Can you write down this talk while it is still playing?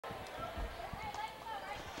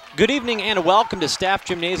Good evening and welcome to Staff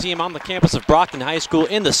Gymnasium on the campus of Brockton High School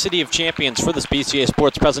in the City of Champions for this BCA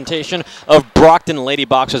Sports presentation of Brockton Lady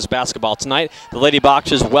Boxers basketball tonight. The Lady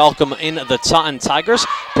Boxers welcome in the Taunton Tigers.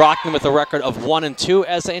 Brockton with a record of 1-2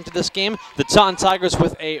 as they enter this game. The Taunton Tigers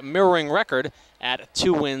with a mirroring record at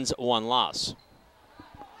 2 wins, 1 loss.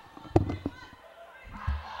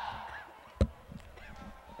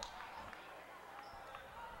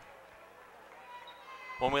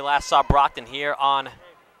 When we last saw Brockton here on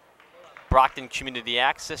Brockton Community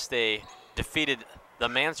Access, they defeated the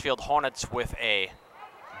Mansfield Hornets with a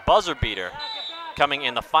buzzer beater coming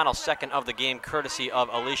in the final second of the game, courtesy of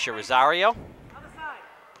Alicia Rosario.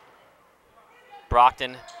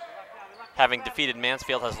 Brockton, having defeated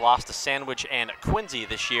Mansfield, has lost to Sandwich and Quincy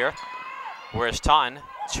this year, whereas Taunton,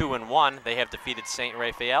 2-1, they have defeated St.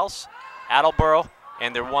 Raphael's, Attleboro,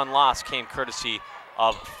 and their one loss came courtesy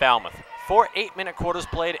of Falmouth. 4 8-minute quarters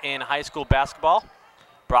played in high school basketball.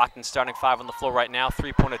 Brockton starting 5 on the floor right now.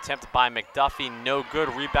 3-point attempt by McDuffie, no good.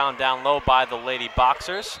 Rebound down low by the Lady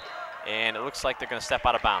Boxers, and it looks like they're going to step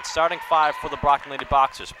out of bounds. Starting 5 for the Brockton Lady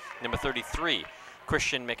Boxers. Number 33,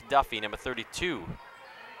 Christian McDuffie. Number 32,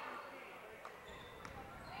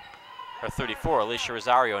 or 34, Alicia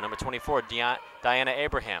Rosario. Number 24, Diana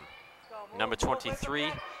Abraham. Number 23,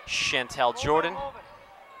 Chantel Jordan.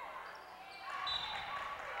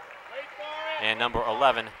 And number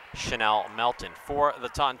 11, Chanel Melton. For the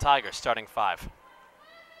Taunton Tigers, starting 5.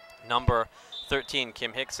 Number 13,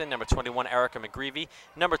 Kim Hickson. Number 21, Erica McGreevy.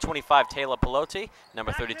 Number 25, Taylor Pelote.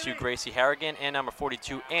 Number 32, Gracie Harrigan. And number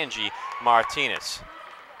 42, Angie Martinez.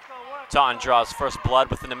 Taunton draws first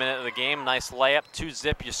blood within a minute of the game. Nice layup,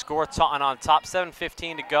 2-zip, you score. Taunton on top,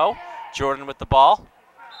 7:15 to go. Jordan with the ball.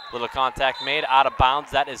 Little contact made, out of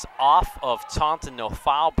bounds. That is off of Taunton, no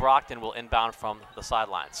foul. Brockton will inbound from the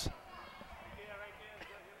sidelines.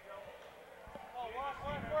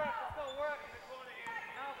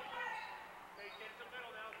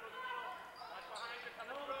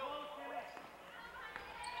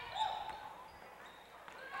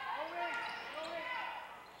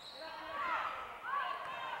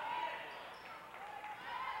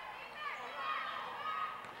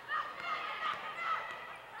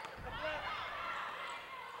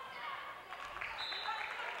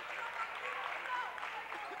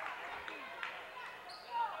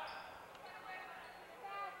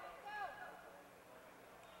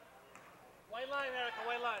 White line, Erica,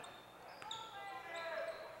 white line.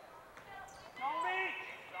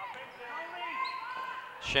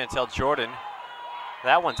 Chantel Jordan.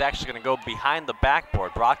 That one's actually going to go behind the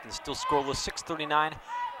backboard. Brockton still scoreless, 6:39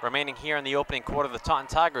 remaining here in the opening quarter. The Taunton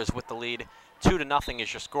Tigers with the lead, 2-0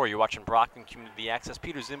 is your score. You're watching Brockton Community Access.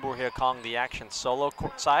 Peter Zimbour here calling the action solo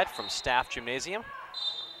courtside from Staff Gymnasium.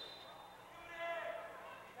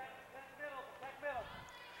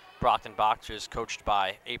 Brockton Boxers coached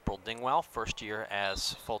by April Dingwell, first year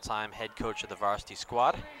as full-time head coach of the varsity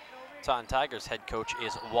squad. Taunton Tigers head coach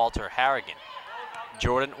is Walter Harrigan.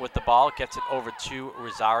 Jordan with the ball, gets it over to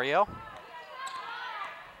Rosario.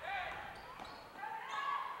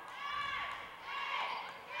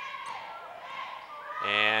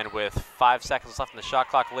 And with 5 seconds left in the shot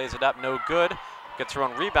clock, lays it up, no good. Gets her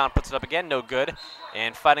own rebound, puts it up again, no good.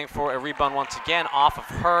 And fighting for a rebound once again off of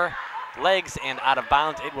her legs and out of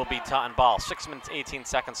bounds. It will be Taunton ball. 6 minutes, 18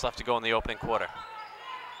 seconds left to go in the opening quarter.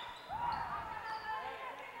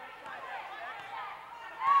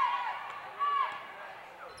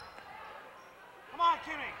 Come on,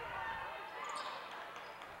 Kimmy.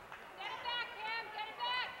 Get it back, Cam. Get it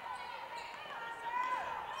back.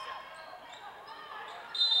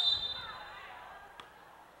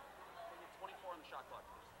 24 on the shot clock.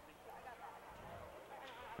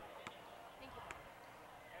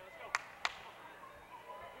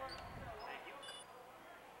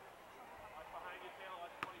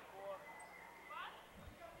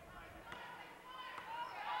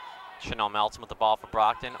 Chanel Melton with the ball for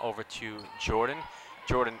Brockton, over to Jordan.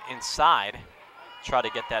 Jordan inside, try to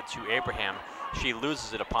get that to Abraham. She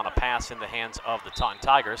loses it upon a pass in the hands of the Taunton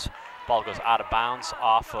Tigers. Ball goes out of bounds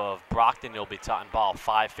off of Brockton. It'll be Taunton ball.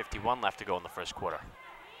 5:51 left to go in the first quarter.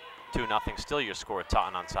 2-0 still your score,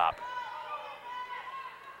 Taunton on top.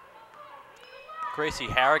 Gracie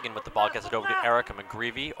Harrigan with the ball, gets it over to Erica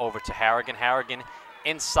McGreevy, over to Harrigan. Harrigan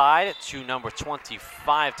inside to number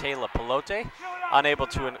 25, Taylor Pelote. Unable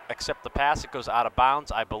to accept the pass, it goes out of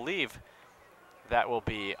bounds. I believe that will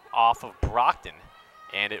be off of Brockton,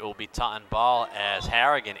 and it will be Taunton ball as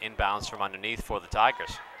Harrigan inbounds from underneath for the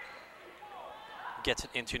Tigers. Gets it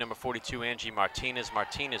into number 42, Angie Martinez.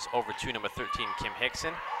 Martinez over to number 13, Kim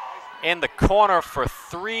Hickson. In the corner for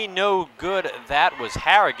 3, no good. That was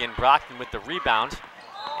Harrigan. Brockton with the rebound.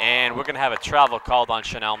 And we're going to have a travel called on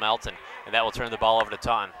Chanel Melton, and that will turn the ball over to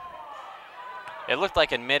Taunton. It looked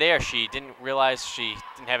like in midair she didn't realize she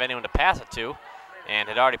didn't have anyone to pass it to, and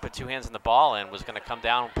had already put 2 hands on the ball and was going to come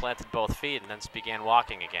down and planted both feet and then began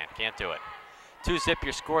walking again. Can't do it. 2-zip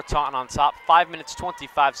your score, Taunton on top. 5 minutes,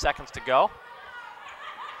 25 seconds to go.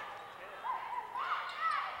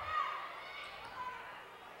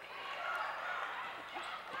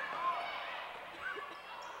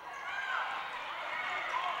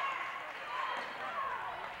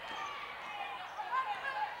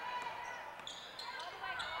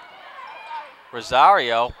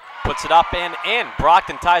 Rosario puts it up and in.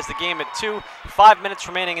 Brockton ties the game at 2. 5 minutes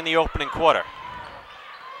remaining in the opening quarter.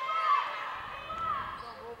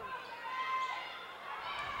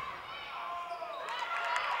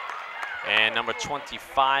 And number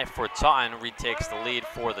 25 for Taunton retakes the lead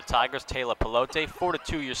for the Tigers. Taylor Pelote,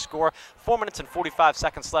 4-2 your score. 4 minutes and 45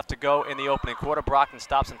 seconds left to go in the opening quarter. Brockton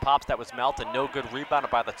stops and pops. That was Melton. No good rebound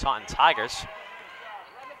by the Taunton Tigers.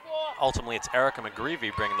 Ultimately, it's Erica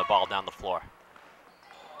McGreevy bringing the ball down the floor.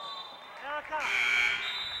 Erica.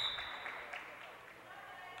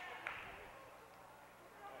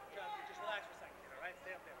 Just relax for a second, all right?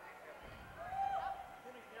 Stay up there.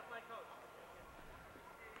 Timmy, stay up my coach.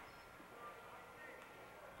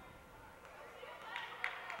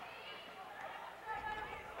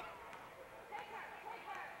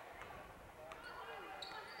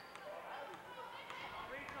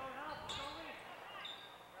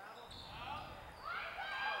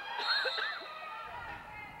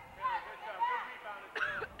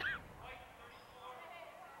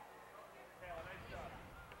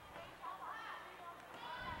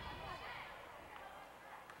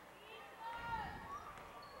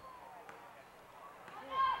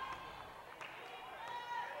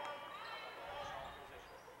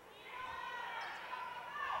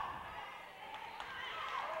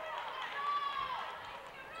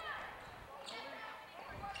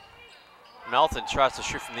 Melton tries to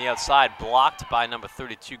shoot from the outside, blocked by number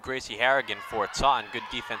 32, Gracie Harrigan for Taunton. Good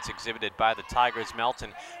defense exhibited by the Tigers.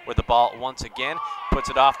 Melton with the ball once again, puts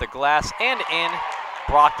it off the glass and in.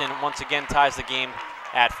 Brockton once again ties the game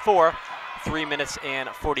at 4. 3 minutes and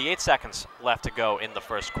 48 seconds left to go in the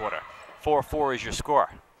first quarter. 4-4 is your score.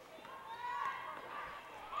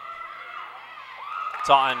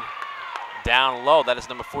 Taunton down low. That is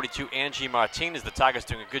number 42, Angie Martinez. The Tigers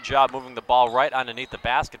doing a good job moving the ball right underneath the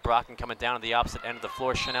basket. Brockton coming down to the opposite end of the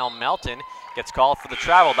floor. Chanel Melton gets called for the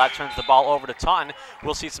travel. That turns the ball over to Taunton.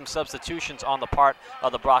 We'll see some substitutions on the part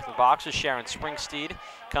of the Brockton Boxers. Sharon Springsteed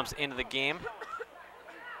comes into the game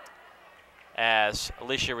as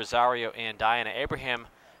Alicia Rosario and Diana Abraham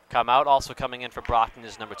come out. Also coming in for Brockton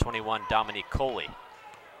is number 21, Dominique Coley.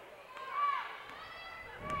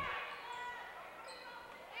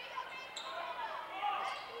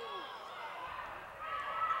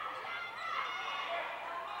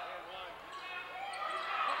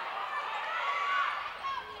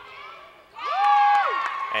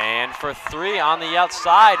 And for 3 on the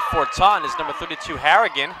outside for Taunton is number 32,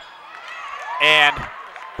 Harrigan. And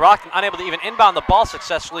Brockton unable to even inbound the ball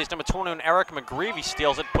successfully as number 21, Erica McGreevy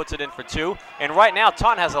steals it, puts it in for 2. And right now,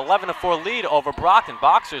 Taunton has an 11-4 lead over Brockton.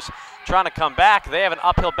 Boxers trying to come back. They have an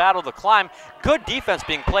uphill battle to climb. Good defense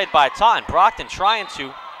being played by Taunton. Brockton trying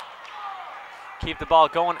to keep the ball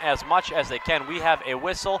going as much as they can. We have a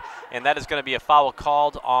whistle, and that is going to be a foul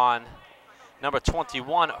called on number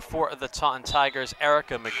 21 for the Taunton Tigers,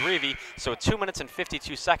 Erica McGreevy. So 2 minutes and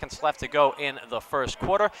 52 seconds left to go in the first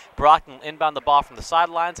quarter. Brockton will inbound the ball from the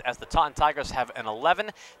sidelines as the Taunton Tigers have an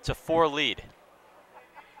 11-4 lead.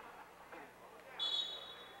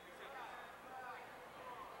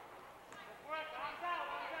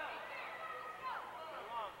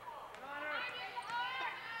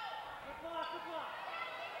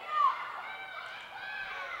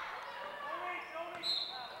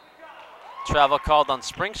 Travel called on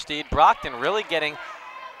Springsteed. Brockton really getting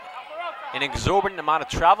an exorbitant amount of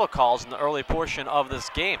travel calls in the early portion of this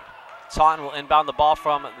game. Taunton will inbound the ball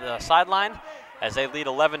from the sideline as they lead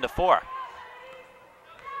 11-4.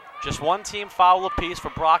 Just one team foul apiece for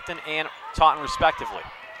Brockton and Taunton respectively.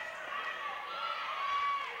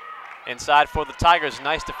 Inside for the Tigers,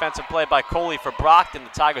 nice defensive play by Coley for Brockton. The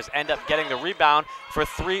Tigers end up getting the rebound for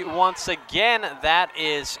 3 once again. That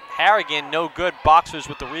is Harrigan, no good. Boxers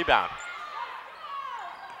with the rebound.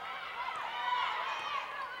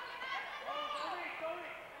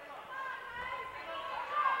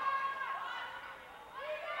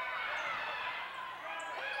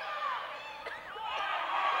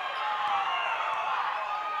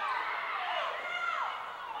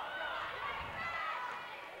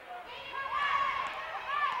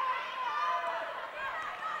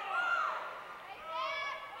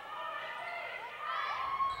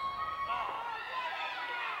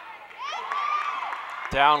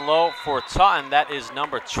 Down low for Taunton, that is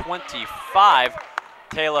number 25,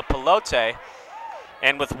 Taylor Pelote.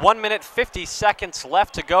 And with 1 minute 50 seconds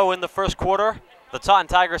left to go in the first quarter, the Taunton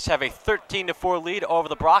Tigers have a 13-4 lead over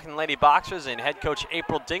the Brockton Lady Boxers, and head coach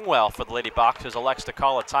April Dingwell for the Lady Boxers elects to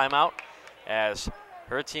call a timeout as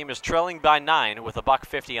her team is trailing by 9 with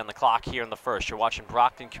 $1:50 on the clock here in the first. You're watching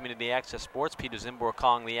Brockton Community Access Sports. Peter Zimbor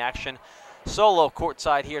calling the action solo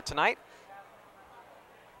courtside here tonight.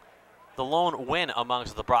 The lone win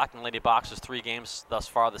amongst the Brockton Lady Boxers' 3 games thus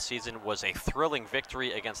far this season was a thrilling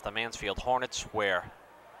victory against the Mansfield Hornets, where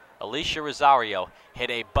Alicia Rosario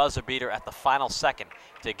hit a buzzer beater at the final second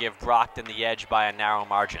to give Brockton the edge by a narrow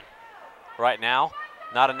margin. Right now,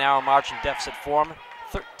 not a narrow margin deficit for them.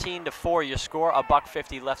 13-4 your score,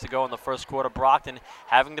 $1:50 left to go in the first quarter. Brockton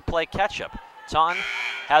having to play catch-up. Taunton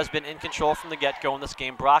has been in control from the get-go in this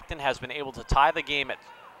game. Brockton has been able to tie the game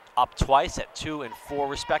up twice at 2 and 4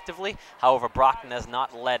 respectively. However, Brockton has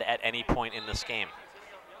not led at any point in this game.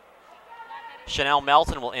 Chanel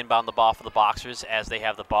Melton will inbound the ball for the Boxers as they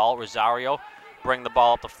have the ball. Rosario bring the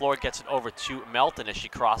ball up the floor, gets it over to Melton as she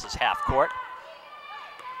crosses half court.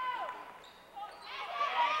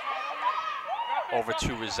 Over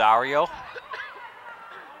to Rosario.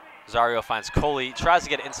 Rosario finds Coley, tries to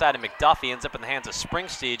get it inside of McDuffie, ends up in the hands of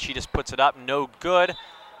Springsteed. She just puts it up, no good,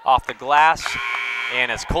 off the glass. And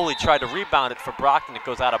as Coley tried to rebound it for Brockton, it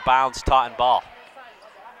goes out of bounds, Taunton ball.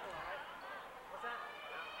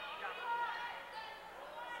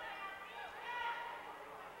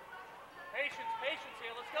 Patience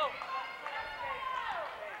here, let's go.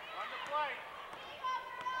 Run the play.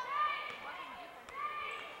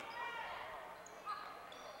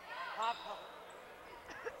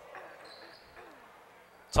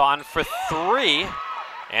 Taunton for 3.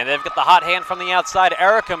 And they've got the hot hand from the outside.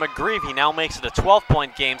 Erica McGreevy now makes it a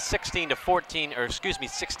 12-point game,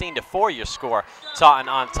 16-4 your score. Taunton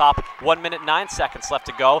on top, 1 minute 9 seconds left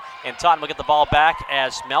to go. And Taunton will get the ball back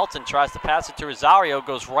as Melton tries to pass it to Rosario,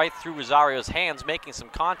 goes right through Rosario's hands, making some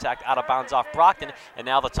contact out of bounds off Brockton. And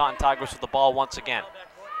now the Taunton Tigers with the ball once again.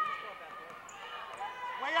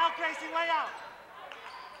 Way out, Gracie, way out.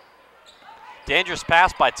 Dangerous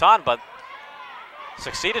pass by Taunton, but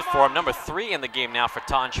succeeded for him. Number 3 in the game now for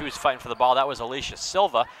Taunton. She was fighting for the ball. That was Alicia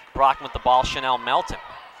Silva. Brockton with the ball, Chanel Melton.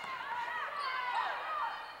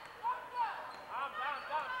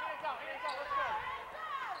 Here you go, let's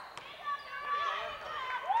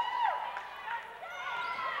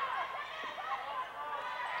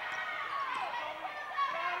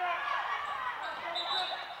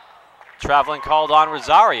go. Traveling called on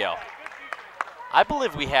Rosario. I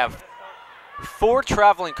believe we have 4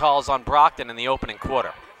 traveling calls on Brockton in the opening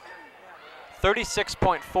quarter.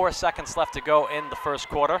 36.4 seconds left to go in the first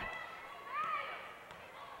quarter.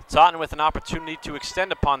 Taunton with an opportunity to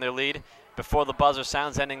extend upon their lead before the buzzer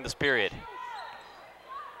sounds, ending this period.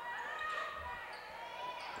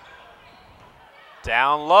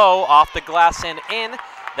 Down low, off the glass and in.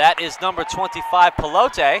 That is number 25,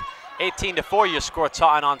 Pelote. 18-4 your score,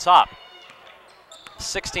 Taunton on top.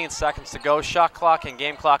 16 seconds to go. Shot clock and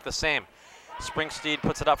game clock the same. Springsteed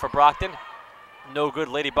puts it up for Brockton. No good.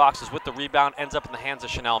 Lady Boxers with the rebound. Ends up in the hands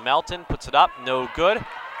of Chanel Melton. Puts it up. No good.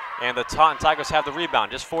 And the Taunton Tigers have the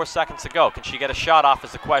rebound. Just 4 seconds to go. Can she get a shot off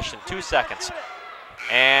is the question. 2 seconds.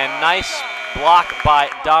 And nice block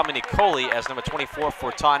by Dominique Coley as number 24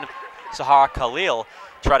 for Taunton, Sahara Khalil,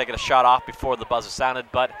 tried to get a shot off before the buzzer sounded,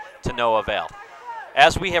 but to no avail.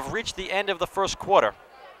 As we have reached the end of the first quarter,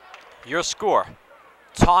 your score,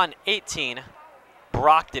 Taunton 18,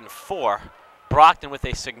 Brockton 4. Brockton with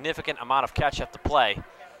a significant amount of catch-up to play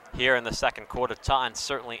here in the second quarter. Taunton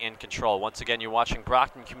certainly in control. Once again, you're watching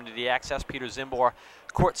Brockton Community Access. Peter Zimbor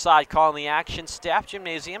courtside calling the action. Staff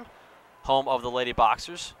Gymnasium, home of the Lady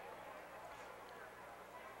Boxers.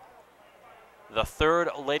 The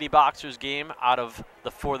 3rd Lady Boxers game out of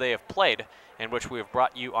the 4 they have played, in which we have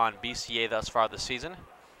brought you on BCA thus far this season.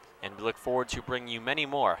 And we look forward to bringing you many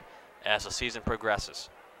more as the season progresses.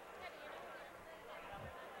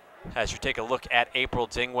 As you take a look at April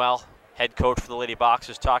Dingwell, head coach for the Lady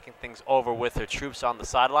Boxers, talking things over with her troops on the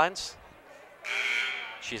sidelines.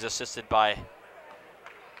 She's assisted by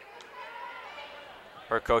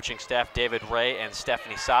her coaching staff, David Ray and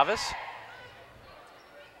Stephanie Savas.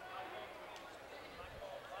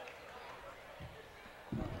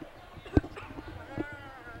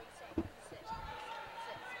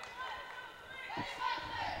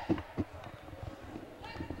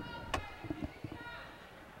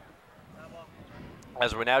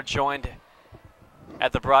 As we're now joined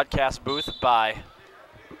at the broadcast booth by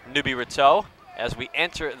Nubi Rateau as we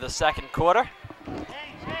enter the second quarter.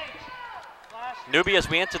 Nubi, as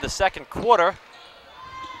we enter the second quarter,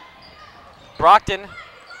 Brockton,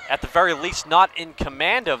 at the very least, not in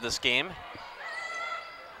command of this game.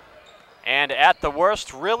 And at the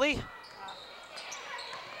worst, really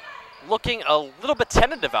looking a little bit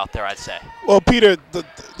tentative out there, I'd say. Well, Peter,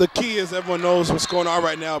 the key is everyone knows what's going on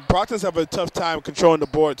right now. Brockton's having a tough time controlling the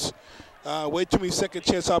boards. Way too many second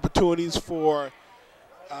chance opportunities for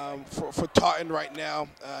Taunton right now.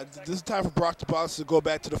 This is time for Brockton boxers to go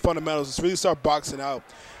back to the fundamentals. Let's really start boxing out.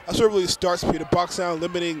 That's where it really starts, Peter. Boxing out,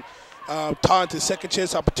 limiting Taunton to second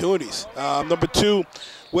chance opportunities. Number two,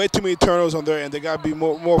 way too many turnovers on their end. They got to be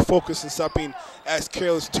more focused and stop being as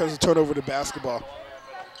careless in terms of turnover to basketball.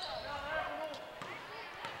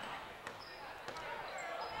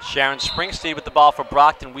 Sharon Springsteed with the ball for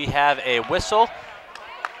Brockton. We have a whistle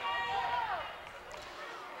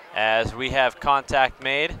as we have contact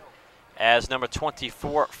made, as number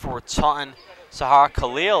 24 for Taunton, Sahar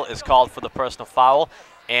Khalil, is called for the personal foul,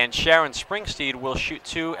 and Sharon Springsteed will shoot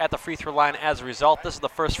 2 at the free throw line as a result. This is the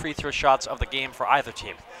first free throw shots of the game for either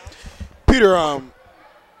team. Peter, I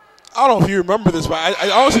don't know if you remember this, but I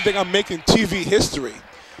honestly think I'm making TV history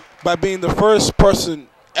by being the first person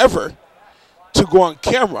ever to go on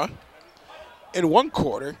camera in one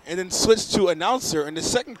quarter and then switch to announcer in the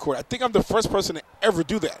second quarter. I think I'm the first person to ever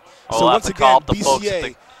do that. Well, so we'll once again,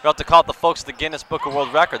 BCA. We'll have to call up the folks at the Guinness Book of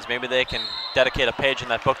World Records. Maybe they can dedicate a page in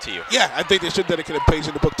that book to you. Yeah, I think they should dedicate a page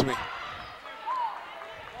in the book to me.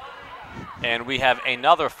 And we have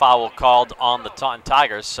another foul called on the Taunton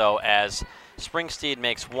Tigers. So as Springsteed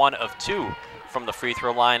makes 1 of 2 from the free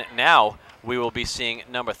throw line, now we will be seeing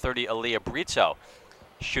number 30, Aaliyah Brito,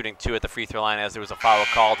 shooting 2 at the free throw line, as there was a foul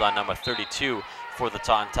called on number 32 for the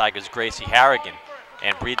Taunton Tigers, Gracie Harrigan.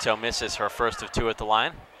 And Brito misses her first of 2 at the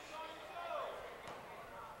line.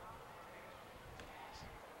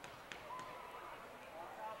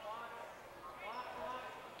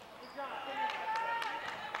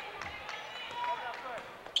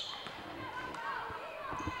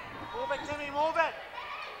 Move it, Timmy, move it.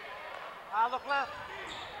 Look left.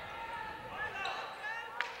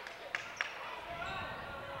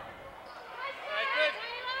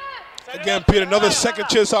 Again, Peter, another second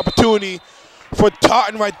chance opportunity for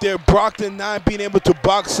Taunton right there. Brockton not being able to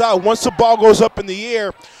box out. Once the ball goes up in the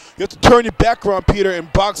air, you have to turn your back around, Peter,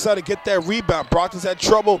 and box out to get that rebound. Brockton's had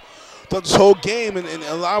trouble throughout this whole game and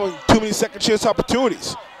allowing too many second chance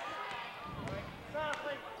opportunities.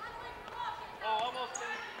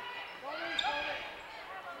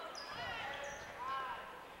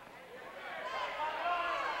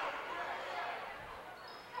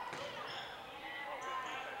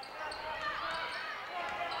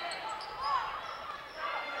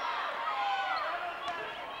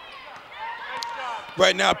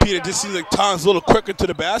 Right now, Peter, it just seems like Taunton's a little quicker to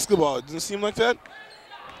the basketball. Doesn't it seem like that?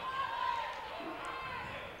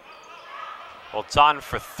 Well, Taunton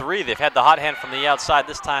for 3. They've had the hot hand from the outside.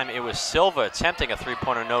 This time it was Silva attempting a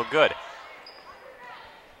three-pointer, no good.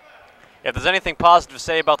 If there's anything positive to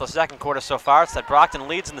say about the second quarter so far, it's that Brockton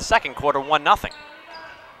leads in the second quarter 1-0.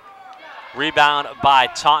 Rebound by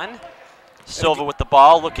Taunton. Silva with the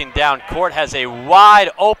ball, looking down court, has a wide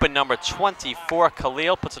open number 24,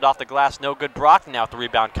 Khalil, puts it off the glass, no good. Brockton now with the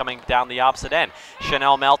rebound coming down the opposite end.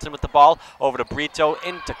 Chanel Melton with the ball, over to Brito,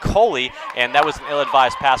 into Coley, and that was an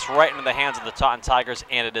ill-advised pass right into the hands of the Taunton Tigers,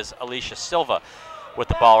 and it is Alicia Silva with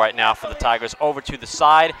the ball right now for the Tigers. Over to the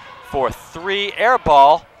side for 3, air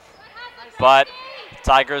ball, but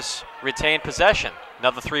Tigers retain possession.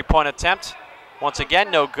 Another three-point attempt, once again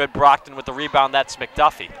no good. Brockton with the rebound, that's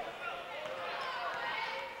McDuffie.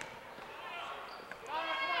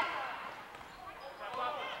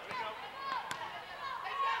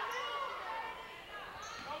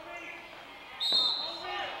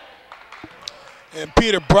 And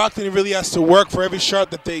Peter, Brockton really has to work for every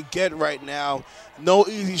shot that they get right now. No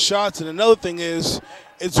easy shots. And another thing is,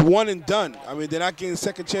 it's one and done. I mean, they're not getting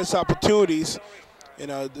second chance opportunities.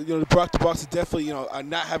 The Brockton Bucks are definitely, are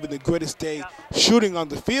not having the greatest day shooting on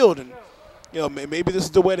the field. And, maybe this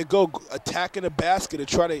is the way to go, attacking the basket to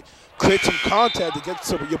try to create some contact to get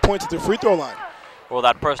some of your points at the free throw line. Well,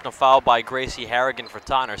 that personal foul by Gracie Harrigan for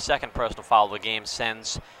Taunton, her second personal foul of the game,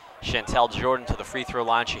 sends Chantel Jordan to the free throw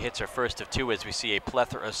line. She hits her first of 2 as we see a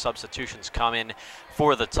plethora of substitutions come in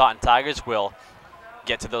for the Taunton Tigers. We'll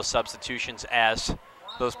get to those substitutions as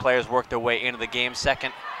those players work their way into the game.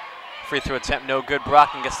 Second free throw attempt, no good.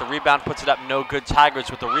 Brockton gets the rebound, puts it up, no good.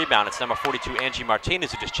 Tigers with the rebound. It's number 42, Angie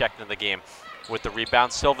Martinez, who just checked into the game with the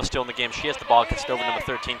rebound. Silva still in the game. She has the ball, gets it over number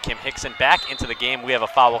 13, Kim Hickson. Back into the game. We have a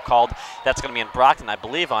foul called. That's going to be in Brockton, I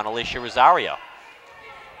believe, on Alicia Rosario.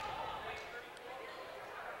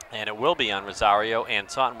 And it will be on Rosario, and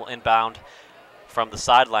Taunton will inbound from the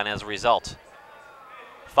sideline as a result.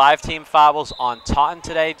 5 team fouls on Taunton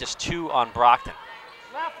today, just 2 on Brockton.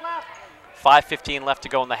 5:15 left to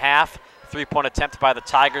go in the half. 3-point attempt by the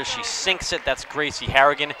Tigers. She sinks it. That's Gracie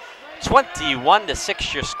Harrigan.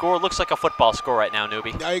 21-6 your score. Looks like a football score right now,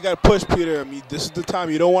 newbie. Now you got to push, Peter. I mean, this is the time.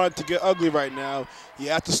 You don't want it to get ugly right now. You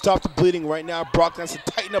have to stop the bleeding right now. Brockton has to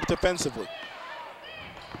tighten up defensively.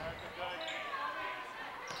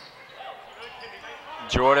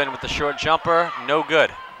 Jordan with the short jumper. No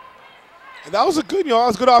good. And that was a good, that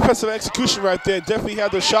was good offensive execution right there. Definitely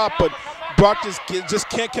had the shot, but Brockton just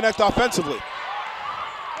can't connect offensively.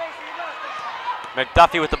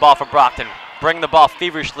 McDuffie with the ball for Brockton. Bring the ball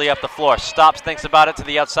feverishly up the floor. Stops, thinks about it to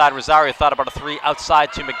the outside. Rosario thought about a 3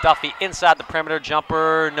 outside to McDuffie. Inside the perimeter,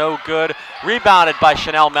 jumper, no good. Rebounded by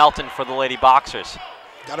Chanel Melton for the Lady Boxers.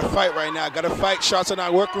 Got to fight right now. Got to fight. Shots are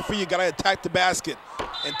not working for you. Got to attack the basket.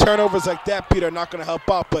 And turnovers like that, Peter, are not going to help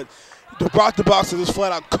out. But the Brockton Boxers is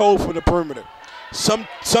flat out cold from the perimeter. Some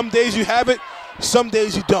days you have it, some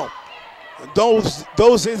days you don't. And those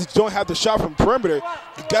days that you don't have the shot from perimeter,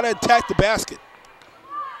 you got to attack the basket.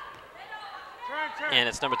 And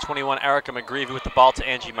it's number 21, Erica McGreevy with the ball to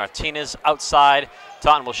Angie Martinez. Outside,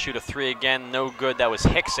 Taunton will shoot a 3 again. No good. That was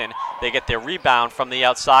Hickson. They get their rebound from the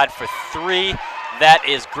outside for 3. That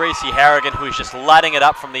is Gracie Harrigan, who's just lighting it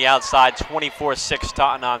up from the outside. 24-6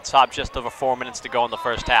 Taunton on top. Just over 4 minutes to go in the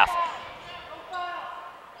first half.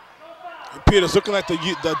 And Peter, it's looking like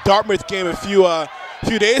the Dartmouth game a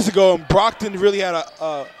few days ago, and Brockton really had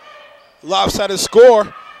a lopsided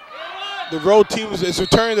score. The road team is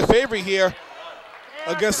returning the favor here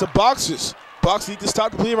against the Boxers. Boxers need to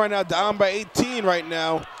stop the bleeding right now, down by 18 right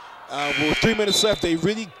now. With 3 minutes left,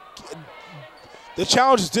 the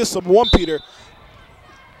challenge is this, number one, Peter,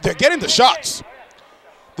 they're getting the shots.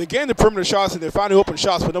 They're getting the perimeter shots, and they're finding open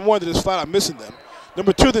shots, but number one, they're just flat out missing them.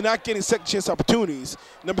 Number two, they're not getting second chance opportunities.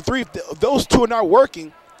 Number three, if those two are not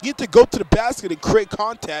working, you need to go to the basket and create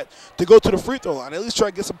contact to go to the free throw line. At least try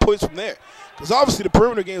to get some points from there. Because obviously the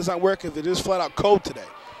perimeter game is not working. They're just flat out cold today.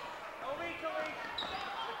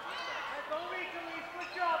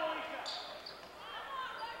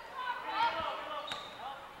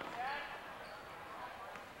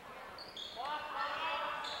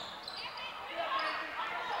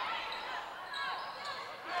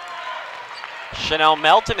 'Chanel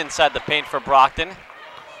Melton inside the paint for Brockton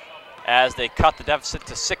as they cut the deficit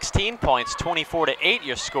to 16 points, 24-8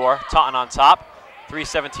 your score. Taunton on top.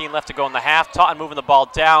 3:17 left to go in the half. Taunton moving the ball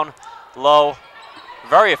down low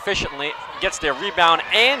very efficiently. Gets their rebound.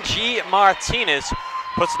 Angie Martinez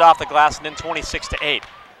puts it off the glass and then 26-8.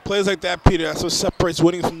 Plays like that, Peter, that's what separates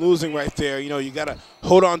winning from losing right there. You know, you got to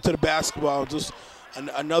hold on to the basketball. Just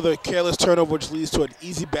another careless turnover which leads to an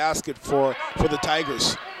easy basket for the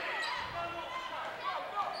Tigers.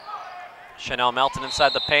 Chanel Melton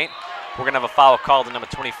inside the paint. We're going to have a foul called to number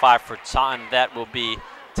 25 for Taunton. That will be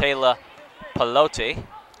Taylor Pelote.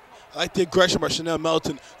 I like the aggression by Chanel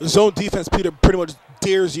Melton. The zone defense, Peter, pretty much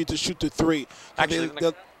dares you to shoot the 3. Actually,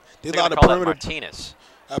 they allow the perimeter. Martinez.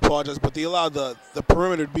 I apologize, but they allow the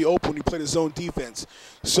perimeter to be open when you play the zone defense.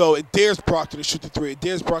 So it dares Brockton to shoot the 3. It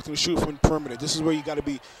dares Brockton to shoot from the perimeter. This is where you got to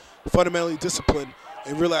be fundamentally disciplined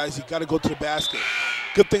and realize you got to go to the basket.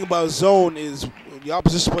 Good thing about zone is when the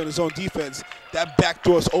opposition playing the zone defense, that back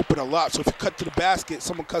door is open a lot. So if you cut to the basket,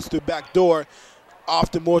 someone cuts to the back door,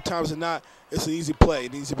 often more times than not, it's an easy play,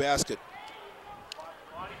 an easy basket.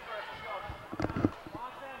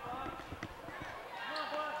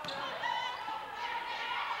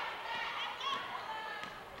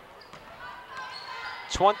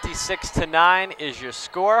 (26-9) is your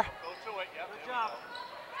score.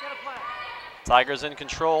 Tigers in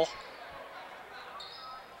control.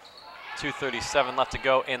 2:37 left to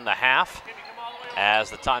go in the half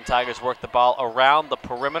as the Taunton Tigers work the ball around the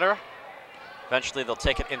perimeter. Eventually they'll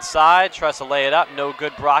take it inside, tries to lay it up, no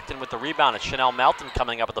good. Brockton with the rebound. It's Chanel Melton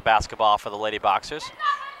coming up with the basketball for the Lady Boxers.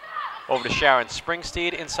 Over to Sharon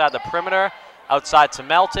Springsteed inside the perimeter. Outside to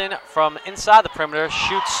Melton from inside the perimeter,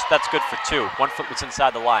 shoots, that's good for 2. 1 foot was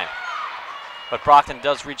inside the line. But Brockton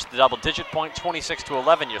does reach the double-digit point,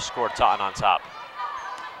 26-11 your score, Taunton on top.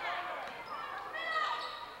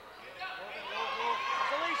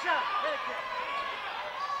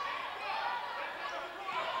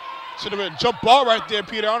 Should have been a jump ball right there,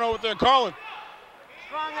 Peter. I don't know what they're calling.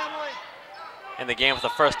 In the game for the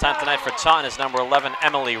first time tonight for Taunton is number 11,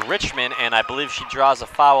 Emily Richmond, and I believe she draws a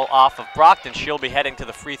foul off of Brockton. She'll be heading to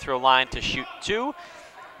the free throw line to shoot 2.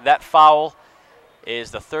 That foul is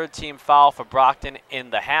the 3rd team foul for Brockton in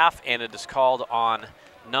the half, and it is called on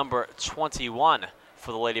number 21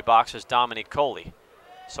 for the Lady Boxers, Dominique Coley.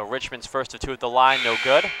 So Richmond's first of 2 at the line, no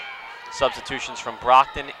good. Substitutions from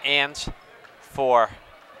Brockton and for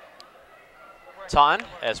Taunton,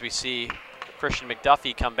 as we see Christian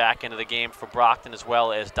McDuffie come back into the game for Brockton, as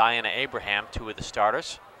well as Diana Abraham, 2 of the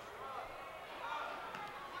starters.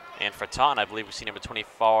 And for Taunton, I believe we see number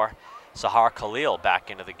 24, Sahar Khalil,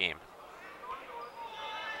 back into the game.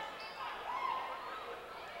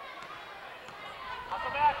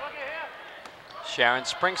 Sharon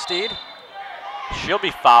Springsteed, she'll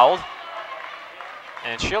be fouled,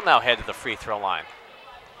 and she'll now head to the free throw line.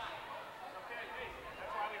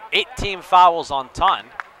 8 fouls on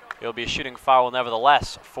Taunton. It'll be a shooting foul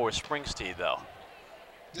nevertheless for Springsteed, though.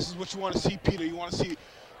 This is what you want to see, Peter. You want to see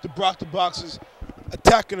the Brockton Boxers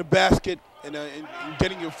attacking the basket and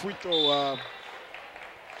getting your free throw,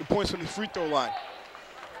 the points from the free throw line.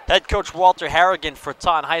 Head coach Walter Harrigan for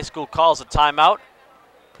Taunton High School calls a timeout.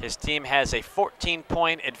 His team has a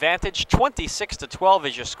 14-point advantage. 26-12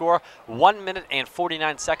 is your score. 1 minute and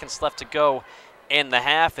 49 seconds left to go in the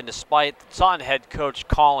half. And despite the Taunton head coach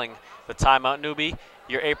calling the timeout, newbie,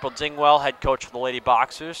 your April Dingwell, head coach for the Lady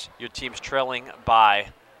Boxers. Your team's trailing by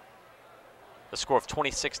the score of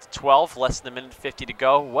 26-12, less than a minute 50 to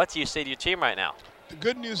go. What do you say to your team right now? The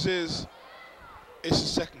good news is it's the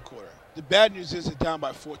second quarter. The bad news is it's down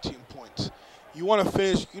by 14 points. You want to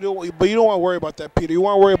finish, but you don't want to worry about that, Peter. You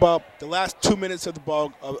want to worry about the last 2 minutes of the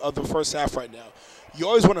ball of the first half right now. You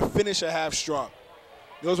always want to finish a half strong.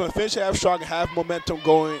 You always want to finish a half strong and have momentum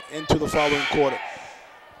going into the following quarter.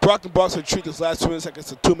 Brockton Boxers treat this last 2 minutes like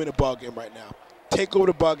it's a 2-minute ball game right now. Take over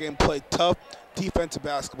the ball game, play tough defensive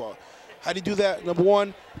basketball. How do you do that? Number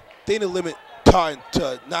one, they need to limit time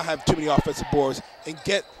to not have too many offensive boards and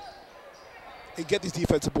get these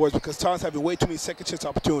defensive boards, because Taunton's having way too many second chance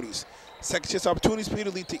opportunities. Second chance opportunities,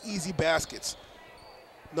 Peter, lead to easy baskets.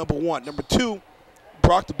 Number one. Number two,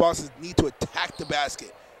 Brockton Boxers need to attack the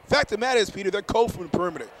basket. Fact of the matter is, Peter, they're cold from the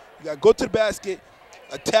perimeter. You got to go to the basket,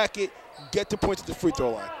 attack it, get the points at the free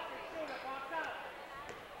throw line.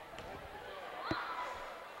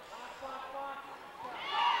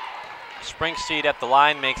 Springsteed at the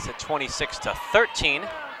line makes it 26-13.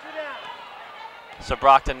 So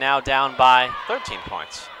Brockton now down by 13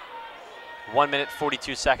 points. 1 minute,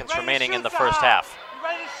 42 seconds remaining in the first half. You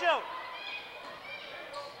ready to shoot?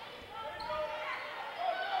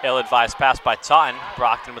 Ill-advised pass by Taunton.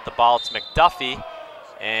 Brockton with the ball. It's McDuffie.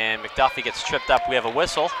 And McDuffie gets tripped up. We have a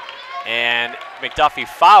whistle. And McDuffie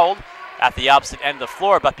fouled at the opposite end of the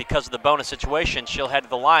floor, but because of the bonus situation, she'll head to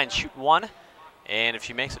the line, shoot one. And if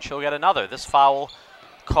she makes it, she'll get another. This foul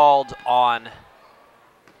called on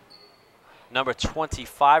number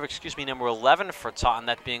 11 for Taunton,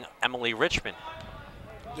 that being Emily Richmond.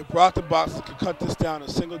 The Brockton Boxers can cut this down to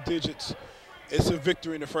single digits. It's a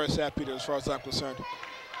victory in the first half, Peter, as far as I'm concerned.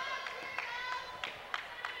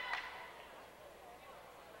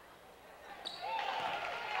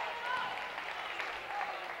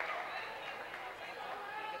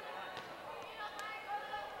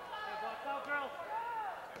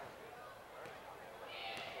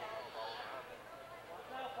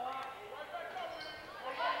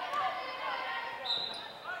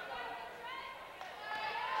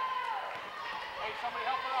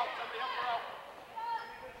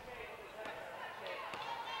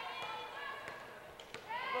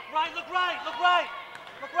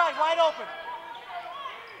 Look right, wide open.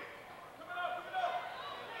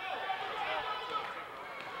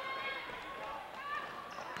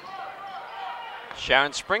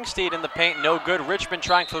 Sharon Springsteed in the paint, no good. Richmond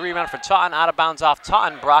trying for the rebound for Taunton, out of bounds off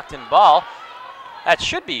Taunton. Brockton ball. That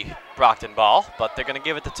should be Brockton ball, but they're going to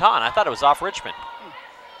give it to Taunton. I thought it was off Richmond.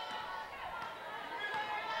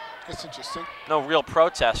 That's interesting. No real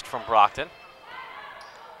protest from Brockton.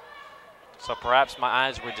 So perhaps my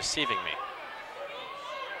eyes were deceiving me.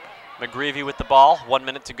 McGreevy with the ball, 1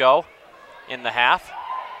 minute to go in the half.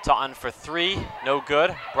 Taunton for three, no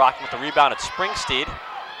good. Brockton with the rebound at Springsteed.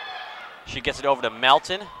 She gets it over to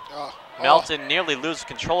Melton. Melton nearly loses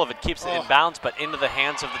control of it, keeps it in bounds, but into the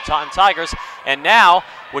hands of the Taunton Tigers. And now,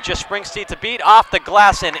 with just Springsteed to beat, off the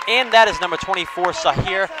glass and in, that is number 24,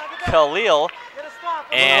 Sahir Khalil.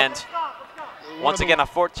 And once again, a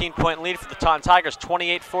 14-point lead for the Taunton Tigers,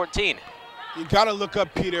 28-14. You got to look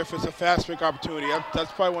up, Peter, if it's a fast break opportunity.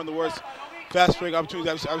 That's probably one of the worst fast break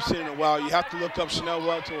opportunities I've seen in a while. You have to look up Chanel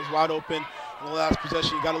Welton, was wide open in the last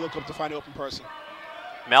possession. You got to look up to find the open person.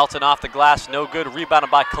 Melton off the glass, no good.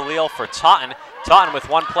 Rebounded by Khalil for Taunton. Taunton with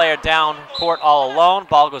one player down court all alone.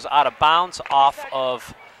 Ball goes out of bounds off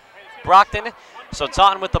of Brockton. So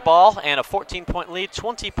Taunton with the ball and a 14-point lead.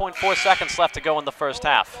 20.4 seconds left to go in the first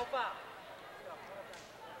half.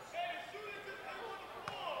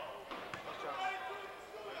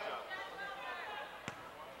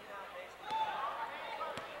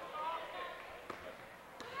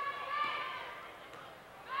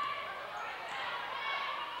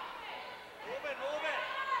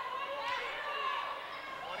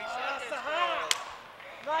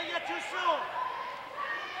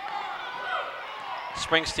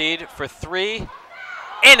 Springsteed for three.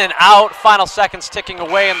 In and out. Final seconds ticking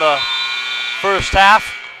away in the first half.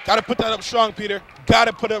 Got to put that up strong, Peter. Got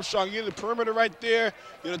to put it up strong. You're in the perimeter right there.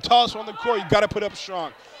 You're the tallest one on the court. You got to put it up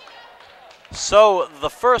strong. So the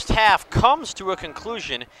first half comes to a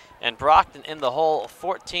conclusion, and Brockton in the hole,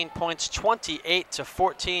 14 points,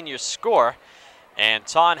 28-14 your score, and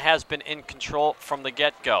Taunton has been in control from the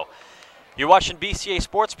get-go. You're watching BCA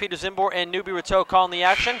Sports. Peter Zimbor and Newbie Rateau calling the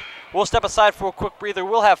action. We'll step aside for a quick breather.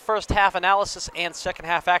 We'll have first half analysis and second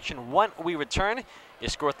half action when we return. Your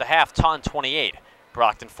score at the half, Taunton 28,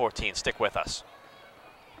 Brockton 14. Stick with us.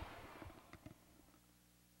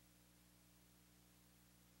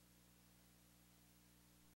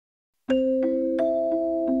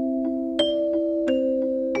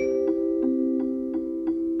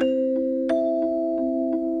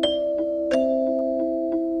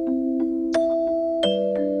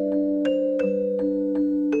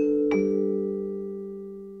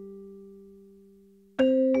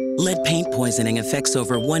 Lead paint poisoning affects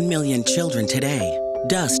over 1 million children today.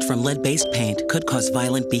 Dust from lead-based paint could cause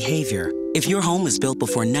violent behavior. If your home was built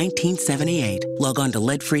before 1978, log on to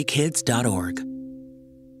leadfreekids.org.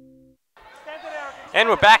 And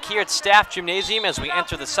we're back here at Staff Gymnasium as we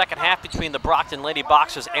enter the second half between the Brockton Lady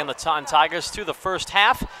Boxers and the Taunton Tigers. Through the first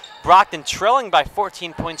half, Brockton trailing by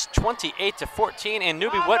 14 points, 28-14. And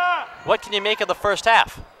Newbie, what can you make of the first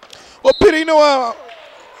half? Well, Peter, you know,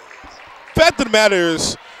 fact of the matter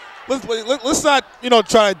is, let's not,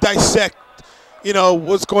 try to dissect,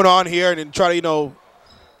 what's going on here and then try to,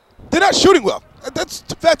 they're not shooting well. That's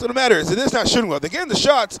the fact of the matter is, it is not shooting well. They're getting the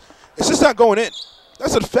shots, it's just not going in.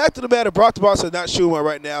 That's the fact of the matter. Brockton Boxers are not shooting well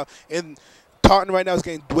right now, and Taunton right now is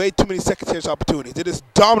getting way too many second chance opportunities. They're just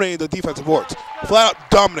dominating the defensive boards, flat out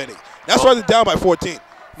dominating. That's why they're down by 14.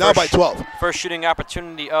 Now by 12. First shooting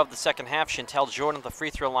opportunity of the second half. Chantel Jordan at the free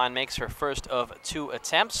throw line makes her first of 2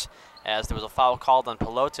 attempts, as there was a foul called on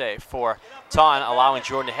Pelote for Taunton, allowing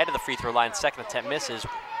Jordan to head to the free throw line. Second attempt misses.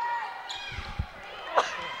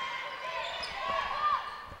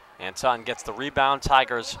 And Taunton gets the rebound.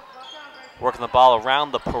 Tigers working the ball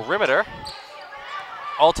around the perimeter.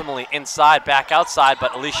 Ultimately inside, back outside,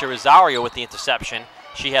 but Alicia Rosario with the interception.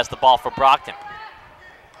 She has the ball for Brockton.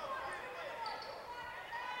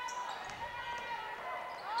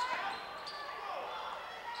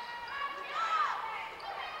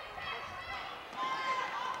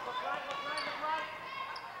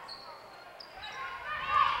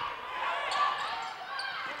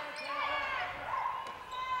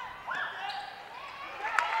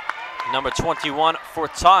 Number 21 for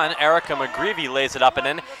Taunton, Erica McGreevy lays it up and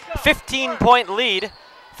in. 15-point lead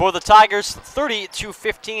for the Tigers.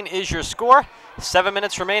 30-15 is your score. 7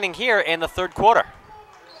 minutes remaining here in the third quarter.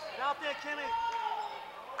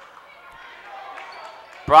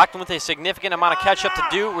 Brockton with a significant amount of catch-up to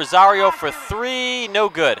do. Rosario for three, no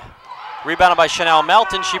good. Rebounded by Chanel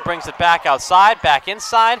Melton. She brings it back outside, back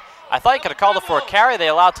inside. I thought you could have called it for a carry. They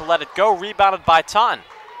allowed to let it go. Rebounded by Taunton.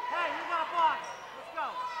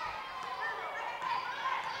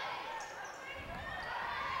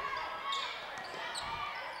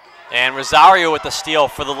 And Rosario with the steal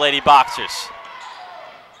for the Lady Boxers.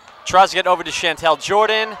 Tries to get over to Chantel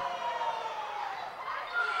Jordan.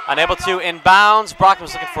 Unable to inbounds. Brockton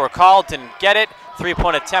was looking for a call, didn't get it.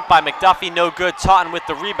 3-point attempt by McDuffie, no good. Taunton with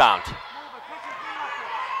the rebound.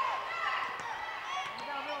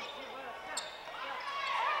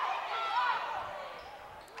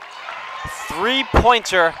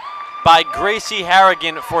 Three-pointer by Gracie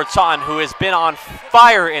Harrigan for Taunton, who has been on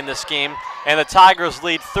fire in this game. And the Tigers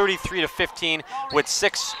lead 33-15 with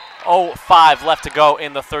 6:05 left to go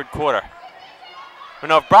in the third quarter. You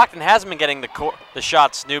know, if Brockton hasn't been getting the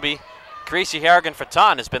shots, Newbie, Gracie Harrigan for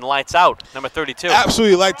Taunton has been lights out, number 32.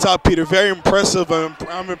 Absolutely lights out, Peter. Very impressive.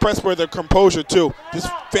 I'm impressed with their composure, too.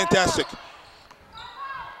 Just fantastic.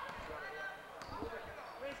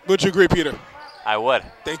 Would you agree, Peter? I would.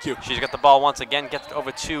 Thank you. She's got the ball once again, gets it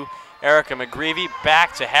over to Erica McGreevy,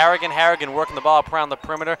 back to Harrigan. Harrigan working the ball up around the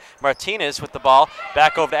perimeter. Martinez with the ball,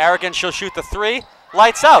 back over to Harrigan. She'll shoot the three.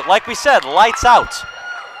 Lights out, like we said, lights out.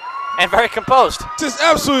 And very composed. Just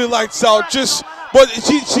absolutely lights out. But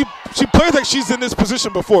she plays like she's in this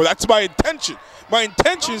position before. That's my intention. My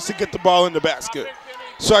intention is to get the ball in the basket.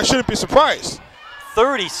 So I shouldn't be surprised.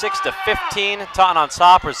 36-15, Taunton on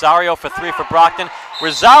top. Rosario for three for Brockton.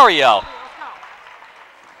 Rosario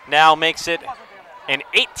now makes it an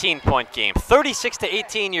 18-point game.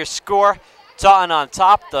 36-18 your score. Taunton on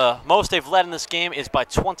top. The most they've led in this game is by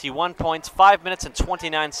 21 points. 5 minutes and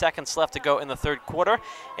 29 seconds left to go in the third quarter.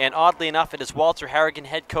 And oddly enough, it is Walter Harrigan,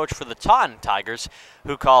 head coach for the Taunton Tigers,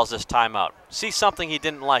 who calls this timeout. See something he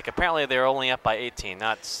didn't like. Apparently, they're only up by 18.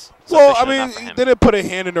 That's well, I mean, they didn't put a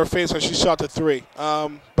hand in her face when she shot the three.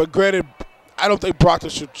 But granted, I don't think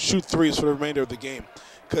Brockton should shoot threes for the remainder of the game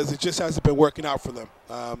because it just hasn't been working out for them.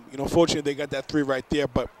 Fortunately, they got that three right there,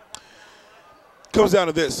 but comes down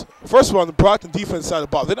to this. First of all, on the Brockton defense side of the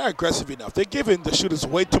ball, they're not aggressive enough. They're giving the shooters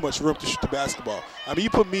way too much room to shoot the basketball. I mean, you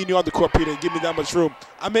put me and you on the court, Peter, and give me that much room,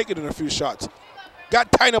 I'm making it in a few shots.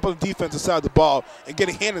 Got tighten up on the defensive side of the ball and get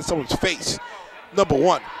a hand in someone's face, number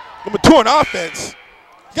one. Number two, on offense,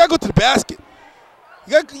 you got to go to the basket.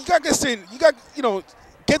 You got to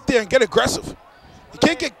get there and get aggressive. You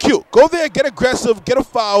can't get cute. Go there, get aggressive, get a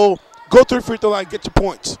foul, go through the free throw line, get your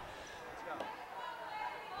points.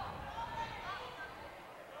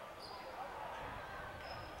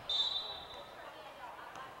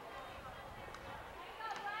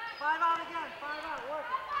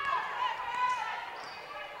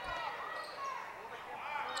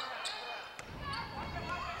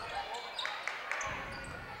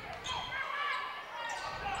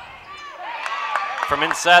 From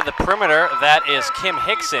inside the perimeter, that is Kim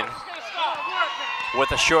Hickson with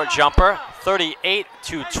a short jumper,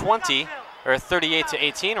 38-20, or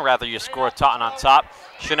 38-18, rather. You score Taunton on top.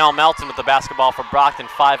 Chanel Melton with the basketball for Brockton.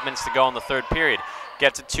 5 minutes to go in the third period.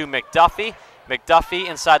 Gets it to McDuffie. McDuffie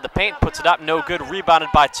inside the paint, puts it up, no good. Rebounded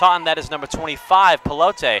by Taunton. That is number 25,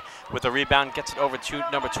 Pelote, with the rebound. Gets it over to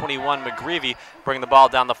number 21, McGreevy. Bring the ball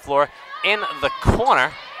down the floor in the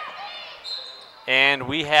corner. And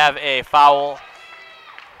we have a foul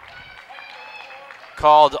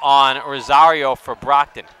called on Rosario for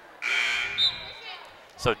Brockton.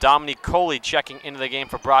 So Dominique Coley checking into the game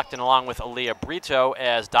for Brockton along with Aaliyah Brito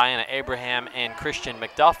as Diana Abraham and Christian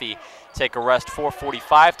McDuffie take a rest.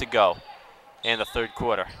 4:45 to go in the third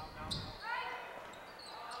quarter.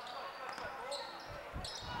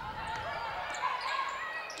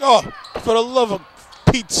 Oh, for the love of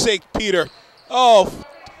Pete's sake, Peter. Oh,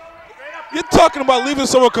 you're talking about leaving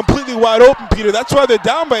someone completely wide open, Peter. That's why they're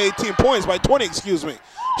down by 18 points, by 20, excuse me.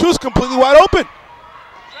 She was completely wide open.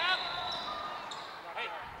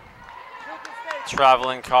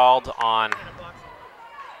 Traveling called on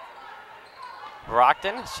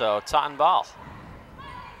Brockton, so Taunton ball.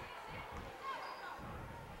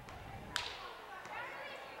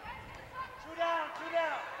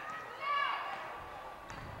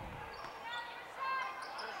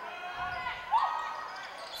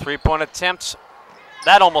 Three-point attempt.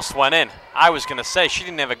 That almost went in. I was going to say she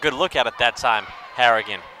didn't have a good look at it that time.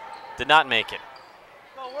 Harrigan did not make it.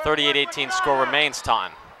 38-18 score remains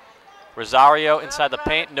Taunton. Rosario inside the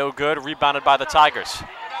paint, no good. Rebounded by the Tigers.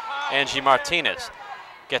 Angie Martinez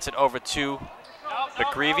gets it over to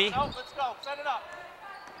McGreevy. Let's go. Set it up.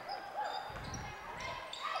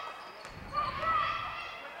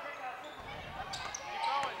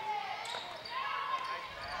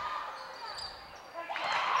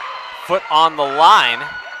 Foot on the line,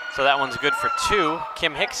 so that one's good for two.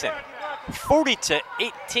 Kim Hickson,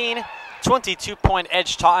 40-18, 22-point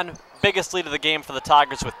edge Taunton. Biggest lead of the game for the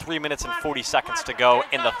Tigers with 3 minutes and 40 seconds to go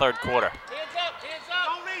in the third quarter. Hands up, hands up.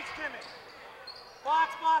 Don't reach, Timmy.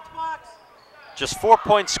 Box, box, box. Just 4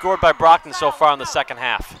 points scored by Brockton so far in the second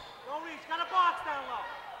half. Don't reach, got a box down low.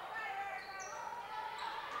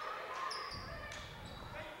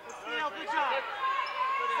 Good job.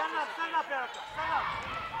 Stand up, Erica. Stand up.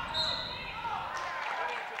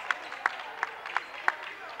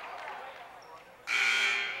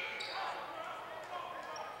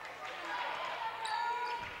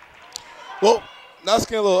 Well, now it's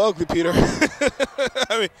getting a little ugly, Peter.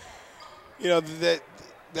 I mean, that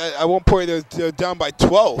at one point they're down by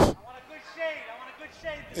 12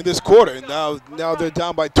 in this quarter. Now they're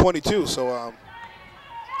down by 22. So,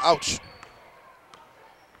 ouch.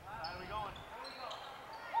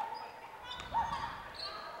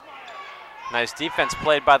 Nice defense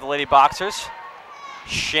played by the Lady Boxers.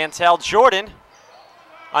 Chantel Jordan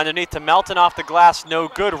underneath to Melton off the glass, no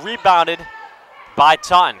good. Rebounded by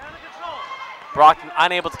Taunton. Brockton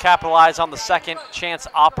unable to capitalize on the second chance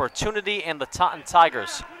opportunity, and the Taunton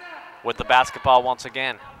Tigers with the basketball once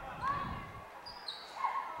again.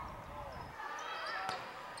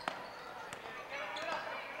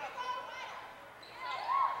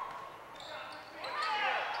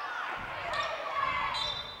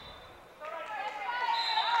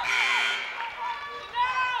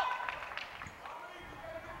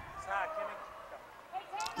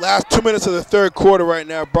 Last 2 minutes of the third quarter right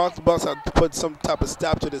now. Brockton Bucks have to put some type of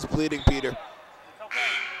stop to this bleeding, Peter.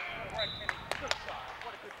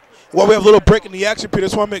 Well, we have a little break in the action, Peter.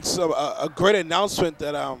 Just want to make a great announcement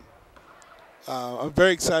that I'm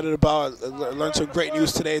very excited about. I learned some great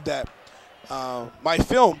news today that my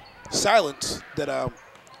film, Silence, that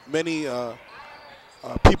many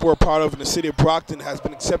people are part of in the city of Brockton, has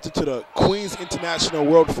been accepted to the Queens International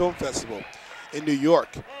World Film Festival in New York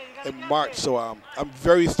in March. So I'm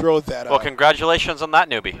very thrilled that. Well, congratulations on that,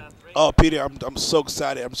 newbie. Oh, Peter, I'm so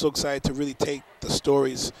excited. I'm so excited to really take the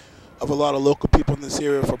stories of a lot of local people in this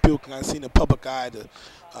area for people can see in the public eye.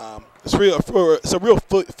 It's a real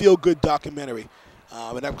feel-good documentary,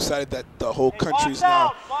 and I'm excited that the whole country's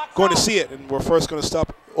now going to see it. And we're first going to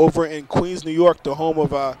stop over in Queens, New York, the home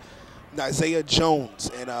of Isaiah Jones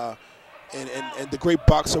and the great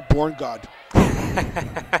boxer Born God.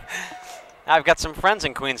 I've got some friends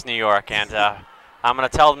in Queens, New York, and I'm going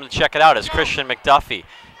to tell them to check it out as Christian McDuffie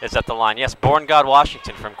is at the line. Yes, Born God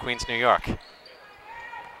Washington from Queens, New York.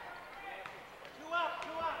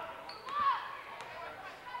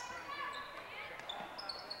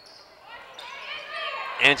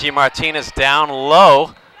 Angie Martinez down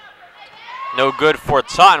low. No good for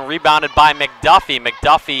Taunton. Rebounded by McDuffie.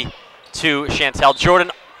 McDuffie to Chantel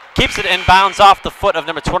Jordan. Keeps it inbounds off the foot of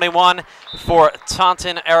number 21 for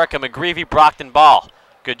Taunton, Erica McGreevy. Brockton ball.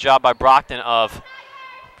 Good job by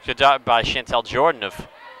good job by Chantel Jordan of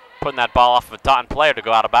putting that ball off of a Taunton player to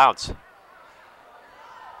go out of bounds.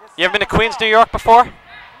 You ever been to Queens, New York before?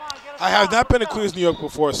 I have not been to Queens, New York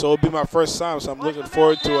before, so it'll be my first time. So I'm looking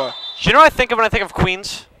forward to. Do you know what I think of when I think of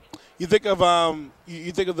Queens? You think of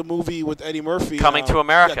you think of the movie with Eddie Murphy. Coming to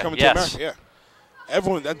America. Yeah, Coming yes. to America. Yeah.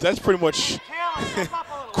 Everyone. That's pretty much.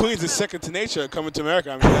 Queens is second to nature. Coming to America.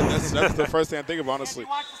 I mean, that's the first thing I think of, honestly.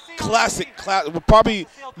 Classic. Probably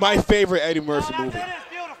my favorite Eddie Murphy movie.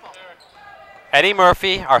 Eddie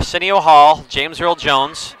Murphy, Arsenio Hall, James Earl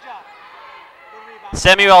Jones,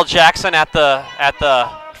 Samuel L. Jackson at the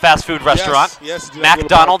fast food restaurant. Yes,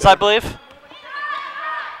 McDonald's, I believe.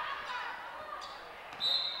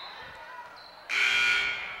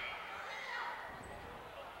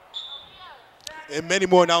 And many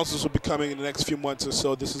more announcements will be coming in the next few months or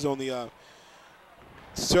so. This is only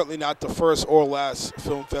certainly not the first or last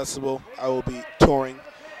film festival. I will be touring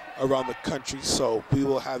around the country, so we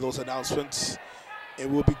will have those announcements,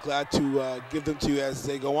 and we'll be glad to give them to you as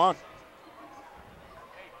they go on.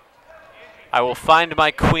 I will find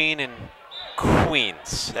my queen in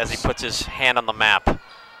Queens as he puts his hand on the map.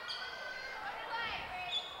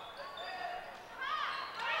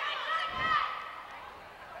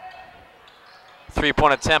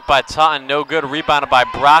 Three-point attempt by Taunton, no good. Rebounded by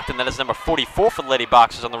Brockton. That is number 44 for the Lady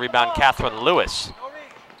Boxers on the rebound, Catherine Lewis.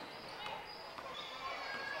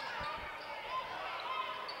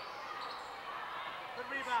 Good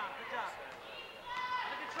rebound. Good job.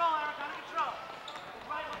 Under control, Eric. Under control.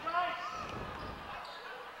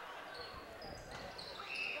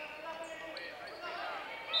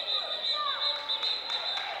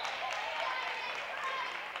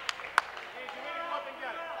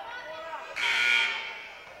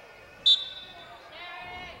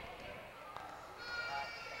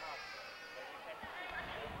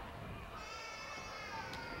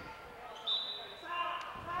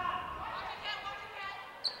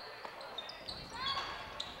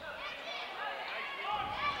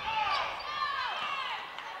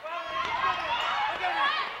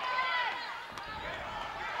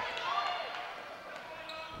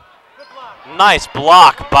 Look right. Nice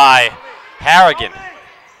block by Harrigan.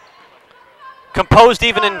 Composed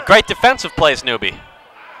even in great defensive plays, newbie.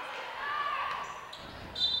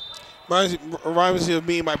 Reminds me of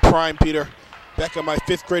me in my prime, Peter, back in my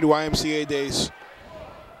 5th grade YMCA days.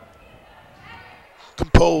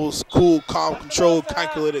 Composed, cool, calm, controlled,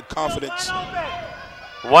 calculated confidence.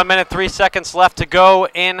 1 minute, 3 seconds left to go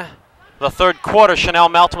in the third quarter. Chanel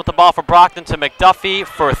Melton with the ball for Brockton to McDuffie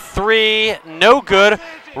for three. No good.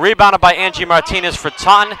 Rebounded by Angie Martinez for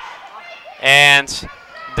Taunton. And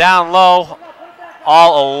down low,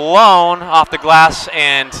 all alone off the glass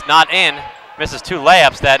and not in. Misses 2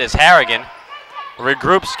 layups. That is Harrigan.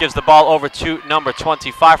 Regroups, gives the ball over to number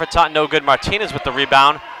 25 for Taunton. No good. Martinez with the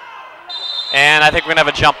rebound. And I think we're going to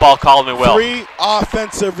have a jump ball call, and we will. 3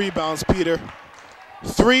 offensive rebounds, Peter.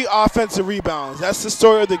 3 offensive rebounds. That's the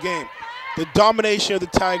story of the game. The domination of the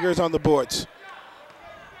Tigers on the boards.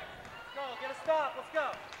 Let's go. Get a stop. Let's go.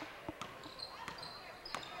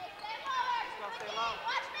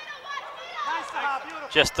 Nice stop. Beautiful.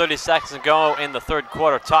 Just 30 seconds to go in the third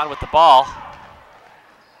quarter. Taunton with the ball.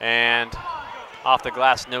 And off the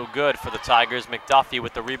glass, no good for the Tigers. McDuffie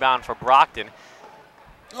with the rebound for Brockton.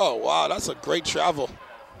 Oh, wow, that's a great travel.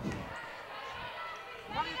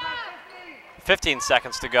 15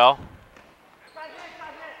 seconds to go.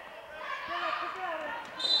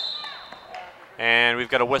 And we've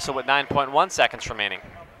got a whistle with 9.1 seconds remaining.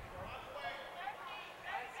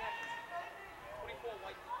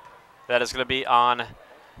 That is going to be on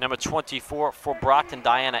number 24 for Brockton,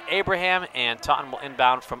 Diana Abraham, and Taunton will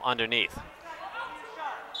inbound from underneath.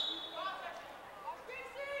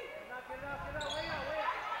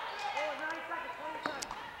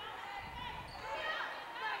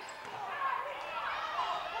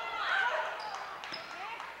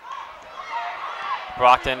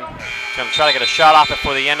 Brockton going to try to get a shot off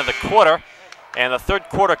before the end of the quarter. And the third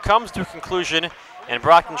quarter comes to a conclusion, and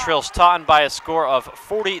Brockton trails Taunton by a score of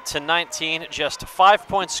 40-19. Just 5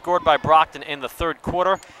 points scored by Brockton in the third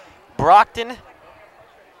quarter. Brockton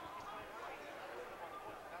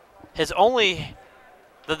has only,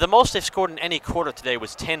 the most they've scored in any quarter today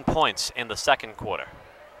was 10 points in the second quarter.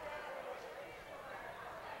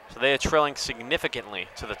 So they are trailing significantly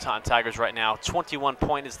to the Taunton Tigers right now. 21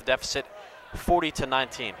 point is the deficit.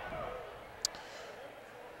 40-19.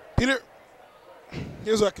 Peter,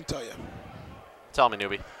 here's what I can tell you. Tell me,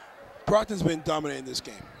 newbie. Brockton's been dominating this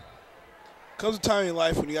game. Comes a time in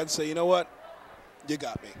life when you got to say, you know what? You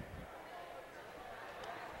got me.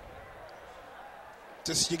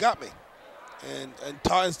 Just, you got me. And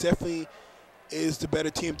Taunton definitely is the better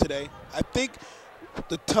team today. I think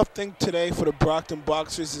the tough thing today for the Brockton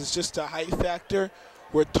Boxers is just the height factor,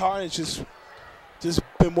 where Taunton is just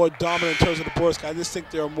been more dominant in terms of the boards. I just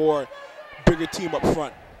think they're a more bigger team up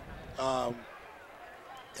front.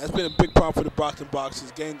 That's been a big problem for the Brockton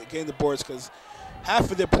Boxers, getting the boards, because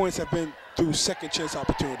half of their points have been through second chance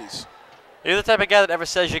opportunities. Are you the type of guy that ever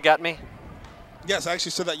says you got me? Yes, I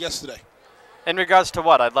actually said that yesterday. In regards to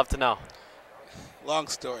what? I'd love to know. Long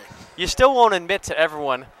story. You still won't admit to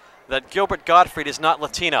everyone that Gilbert Gottfried is not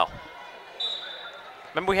Latino.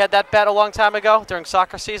 Remember we had that bet a long time ago during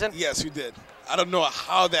soccer season? Yes, we did. I don't know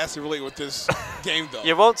how that's related with this game, though.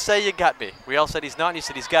 You won't say you got me. We all said he's not, and you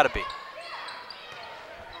said he's got to be.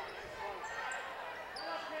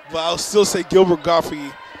 But I'll still say Gilbert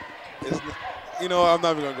Gottfried is, you know, I'm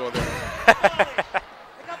not even going to go there. Pick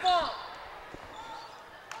up ball.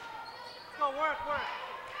 Let's go, work.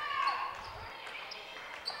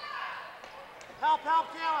 Help,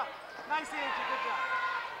 Taylor. Nice, Angie, good job.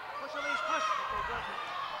 Push, Elise, push. Okay, good.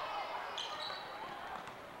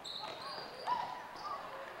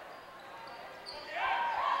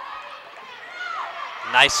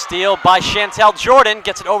 Nice steal by Chantel Jordan.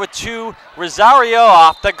 Gets it over to Rosario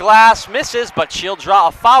off the glass. Misses, but she'll draw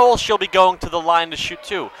a foul. She'll be going to the line to shoot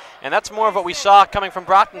two. And that's more of what we saw coming from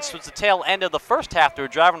Brockton towards the tail end of the first half. They were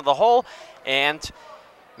driving to the hole and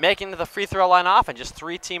making the free throw line off, and just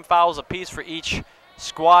 3 team fouls apiece for each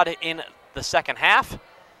squad in the second half.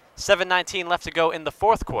 7:19 left to go in the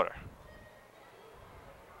fourth quarter.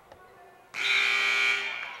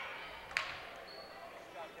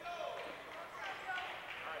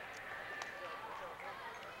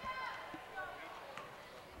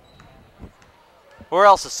 Where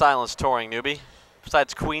else is silence touring, newbie?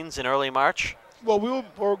 Besides Queens in early March? Well,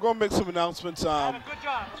 we're going to make some announcements Good job. Let's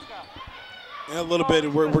go. in a little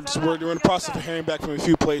bit. We're in the process of hearing back from a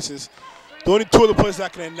few places. The only two of the places I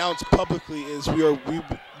can announce publicly is we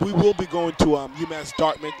will be going to UMass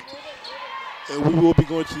Dartmouth, and we will be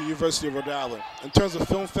going to the University of Rhode Island. In terms of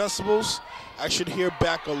film festivals, I should hear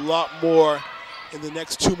back a lot more in the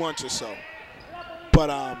next 2 months or so.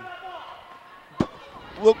 But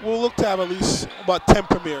we'll look to have at least about 10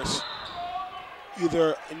 premieres,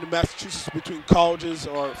 either in the Massachusetts between colleges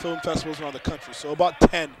or film festivals around the country. So about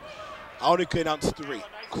 10. I only can announce 3: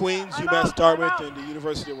 Queens, UMass Dartmouth, and the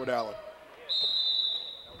University of Rhode Island.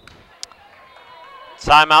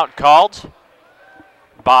 Timeout called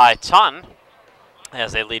by Taunton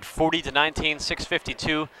as they lead 40-19,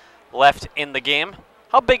 6:52 left in the game.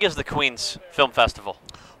 How big is the Queens Film Festival?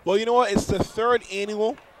 Well, you know what? It's the 3rd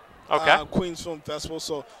annual Queens Film Festival.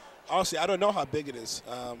 So honestly, I don't know how big it is,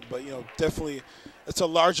 but you know, definitely, it's a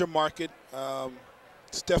larger market.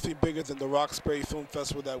 It's definitely bigger than the Roxbury Film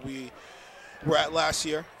Festival that we were at last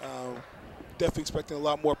year. Definitely expecting a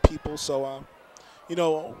lot more people. So, you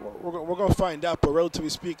know, we're going to find out. But relatively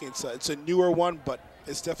speaking, it's a newer one, but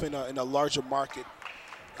it's definitely in a larger market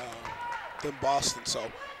than Boston. So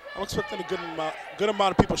I'm expecting a good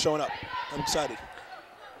amount of people showing up. I'm excited.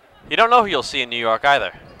 You don't know who you'll see in New York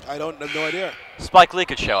either. I have no idea. Spike Lee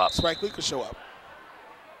could show up. Spike Lee could show up.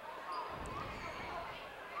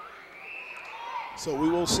 So we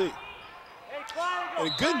will see. And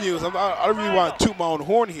the good news, I don't really want to toot my own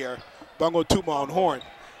horn here, but I'm going to toot my own horn.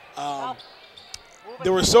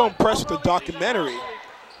 They were so impressed with the documentary,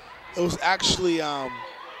 it was actually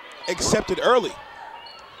accepted early.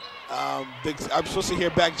 I'm supposed to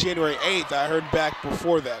hear back January 8th. I heard back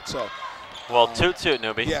before that. So Well, toot toot,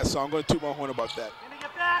 newbie. Yeah, so I'm going to toot my horn about that.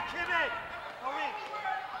 Get back, Kimmy. No reach.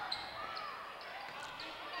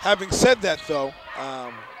 Having said that, though,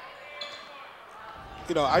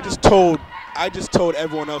 you know, I just told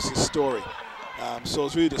everyone else's story. So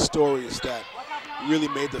it's really the stories that really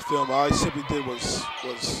made the film. All I simply did was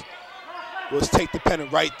take the pen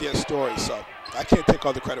and write their story. So I can't take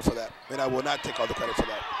all the credit for that, and I will not take all the credit for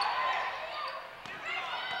that.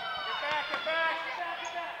 Get back. Let's go. Get back.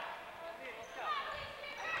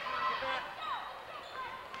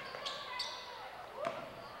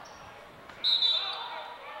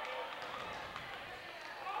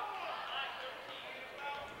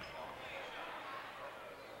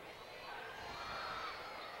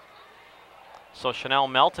 So Chanel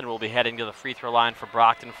Melton will be heading to the free throw line for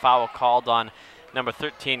Brockton. Foul called on number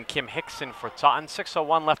 13, Kim Hickson for Taunton.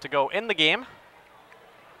 6:01 left to go in the game.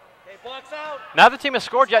 Hey, box out. Neither team has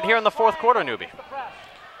scored yet here in the fourth quarter, newbie.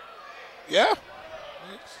 Yeah,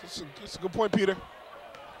 it's a good point, Peter. Hey,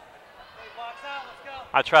 box out. Let's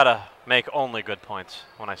go. I try to make only good points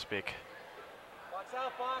when I speak. Box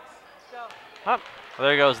out, box. Let's go. Oh,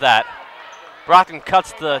 there goes that. Brockton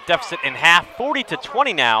cuts the deficit in half,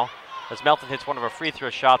 40-20 now, as Melton hits one of her free throw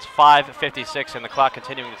shots. 5:56 and the clock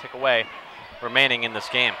continuing to tick away, remaining in this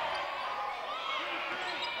game.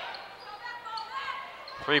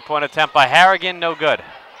 Three-point attempt by Harrigan, no good.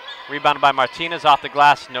 Rebounded by Martinez off the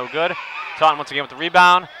glass, no good. Taunton once again with the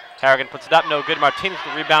rebound. Harrigan puts it up, no good. Martinez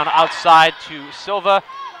with the rebound outside to Silva,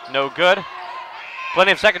 no good.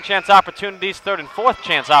 Plenty of second chance opportunities, third and fourth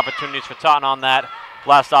chance opportunities for Taunton on that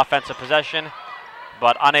last offensive possession,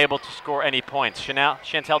 but unable to score any points.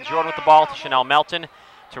 Chantel Jordan with the ball to Chanel Melton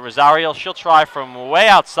to Rosario. She'll try from way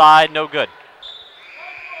outside, no good.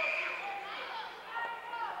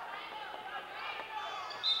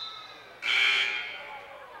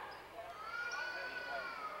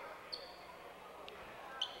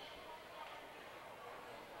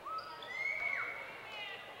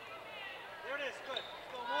 There it is. Good. Let's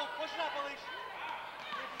go. Move. Push it up, Alicia.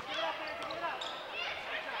 Give it up, Nancy. Give it up.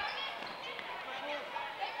 Good job. Good move.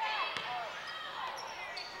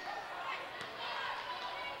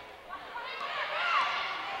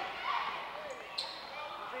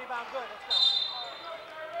 Rebound. Good. Let's go.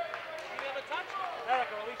 Do we have a touch?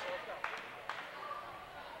 Erica, Alicia. Let's go.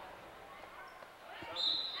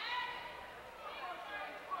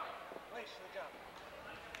 Alicia, good job.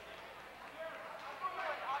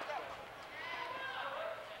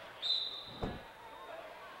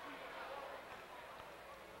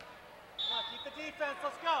 Come on, keep the defense.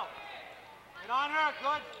 Let's go. Get on her.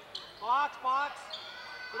 Good. Box, box.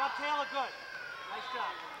 Get up, Taylor. Good. Nice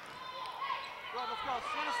job. Good. Let's go.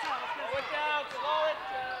 Set a set. Let's get it down. Slow it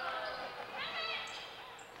down.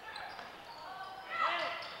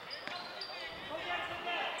 Go get it.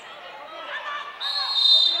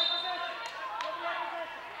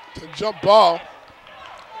 Go get it. The jump ball.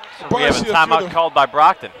 So we have a timeout called by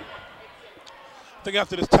Brockton. I think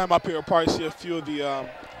after this timeout period, we'll probably see a few of the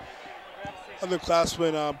other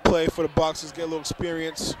classmen play for the Boxers, get a little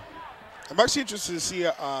experience. I'm actually interested to see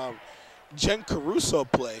Jen Caruso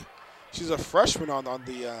play. She's a freshman on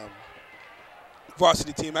the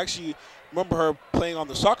varsity team. I actually remember her playing on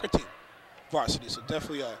the soccer team, varsity, so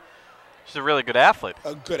definitely She's a really good athlete.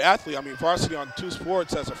 a good athlete. I mean, varsity on two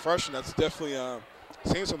sports as a freshman, that's definitely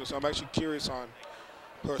saying something. So I'm actually curious on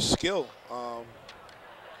her skill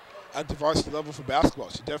at the varsity level for basketball.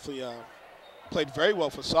 She definitely played very well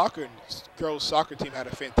for soccer, and girls' soccer team had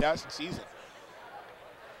a fantastic season.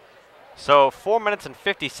 So 4 minutes and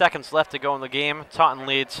 50 seconds left to go in the game. Taunton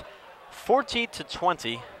leads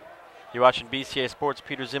 40-20. You're watching BCA Sports.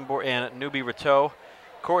 Peter Zimbor and Newbie Rateau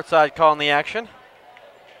courtside calling the action.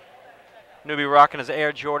 Newbie rocking his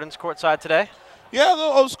Air Jordans courtside today. Yeah, a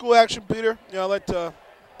little old school action, Peter. You know, I like to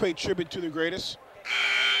pay tribute to the greatest.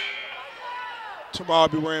 Tomorrow I'll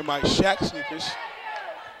be wearing my Shaq sneakers.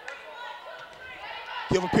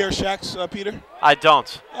 Do you have a pair of Shaqs, Peter? I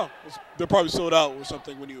don't. Oh, they're probably sold out or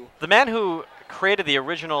something when you... The man who created the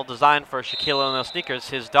original design for Shaquille O'Neal sneakers,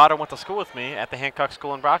 his daughter went to school with me at the Hancock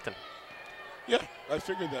School in Brockton. Yeah, I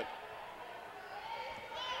figured that.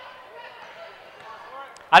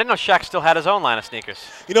 I didn't know Shaq still had his own line of sneakers.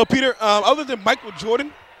 You know, Peter, other than Michael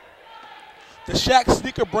Jordan, the Shaq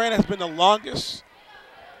sneaker brand has been the longest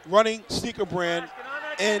running sneaker brand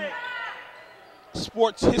in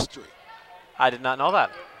sports history. I did not know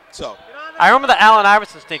that. So I remember the Allen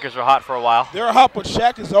Iverson sneakers were hot for a while. they're hot, but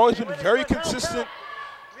Shaq has always been very consistent.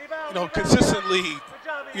 You know, consistently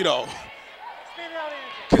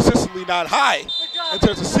not high in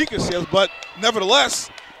terms of sneaker sales, but nevertheless,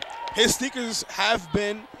 his sneakers have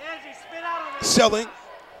been selling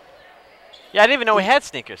Yeah, I didn't even know he had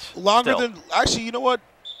sneakers. Longer still. than, actually, you know what?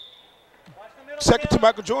 Second to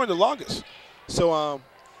Michael Jordan, the longest. So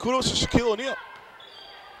kudos to Shaquille O'Neal.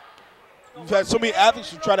 We've had so many athletes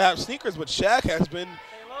who try to have sneakers, but Shaq has been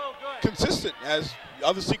consistent as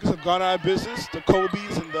other sneakers have gone out of business. The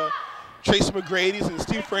Kobe's and the Tracy McGrady's and the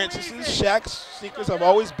Steve Francis's. Shaq's sneakers have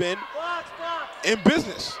always been in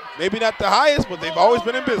business. Maybe not the highest, but they've always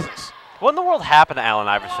been in business. What in the world happened to Allen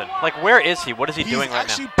Iverson? Like, where is he? What is he doing right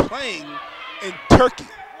now? He's actually playing in Turkey,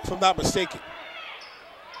 if I'm not mistaken.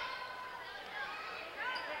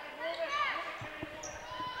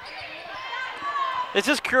 Is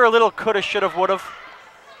his career a little coulda, shoulda, woulda?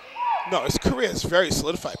 No, his career is very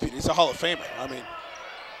solidified, Peter. He's a Hall of Famer. I mean,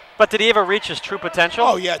 But did he ever reach his true potential?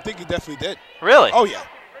 oh yeah, I think he definitely did. Really? Oh yeah.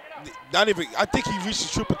 Not even. I think he reached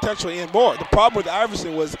his true potential and more. The problem with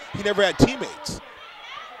Iverson was he never had teammates.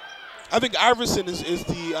 I think Iverson is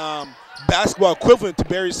the basketball equivalent to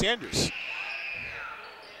Barry Sanders.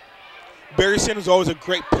 Barry Sanders was always a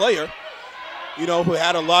great player, you know, who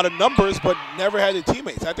had a lot of numbers but never had the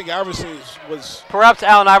teammates. I think Iverson was. Perhaps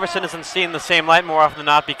Allen Iverson isn't seen in the same light more often than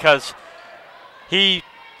not because he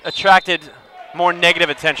attracted more negative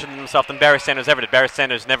attention to himself than Barry Sanders ever did. Barry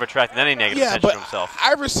Sanders never attracted any negative attention to himself.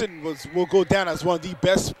 Iverson will go down as one of the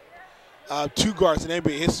best two guards in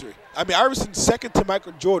NBA history. I mean, Iverson, second to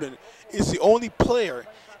Michael Jordan, is the only player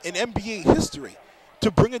in NBA history to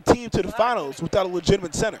bring a team to the finals without a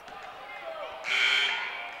legitimate center.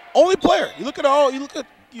 Only player. You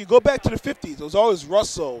go back to the 50s. It was always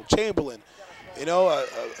Russell, Chamberlain, you know,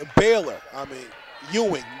 Baylor. I mean,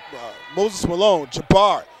 Ewing, Moses Malone,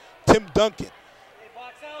 Jabbar, Tim Duncan,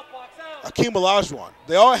 Hakeem Olajuwon.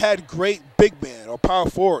 They all had great big men or power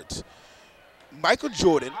forwards. Michael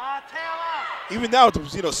Jordan, even now, it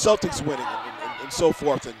was, you know, Celtics winning and so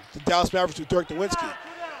forth, and the Dallas Mavericks with Dirk Nowitzki.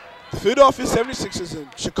 The Philadelphia 76ers and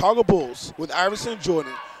Chicago Bulls with Iverson and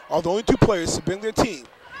Jordan are the only two players to bring their team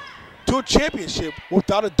to a championship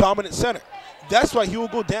without a dominant center. That's why he will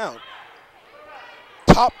go down.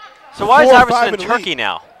 Top. So why is 4 or Iverson 5 in the Turkey league.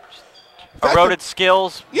 now? Eroded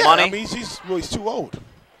skills, Yeah, money? I mean, he's too old.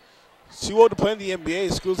 He's too old to play in the NBA.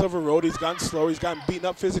 His skills have eroded. He's gotten slower. He's gotten beaten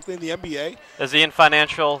up physically in the NBA. Is he in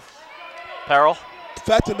financial peril? The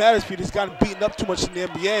fact of the matter is, Pete, he's gotten beaten up too much in the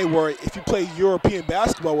NBA, where if you play European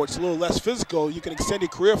basketball, where it's a little less physical, you can extend your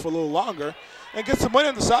career for a little longer and get some money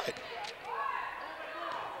on the side.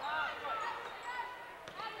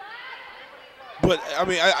 But, I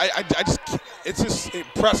mean, I just, it's just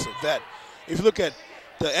impressive that if you look at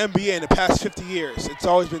the NBA in the past 50 years, it's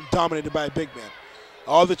always been dominated by a big man.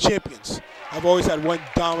 All the champions have always had one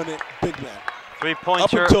dominant big man.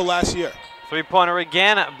 Three-pointer. Up until last year. Three-pointer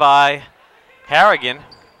again by Harrigan.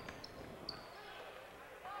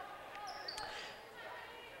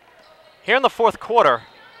 Here in the fourth quarter,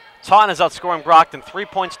 Taunton is outscoring Brockton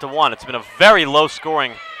 3-1. It's been a very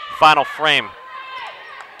low-scoring final frame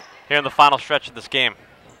here in the final stretch of this game.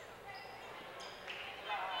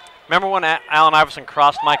 Remember when Allen Iverson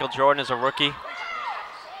crossed Michael Jordan as a rookie?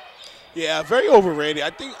 Yeah, very overrated.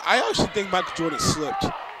 I actually think Michael Jordan slipped.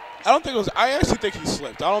 I actually think he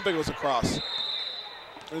slipped. I don't think it was a cross.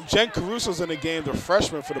 And Jen Caruso's in the game, the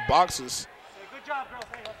freshman for the Boxers. Hey, good job, girls.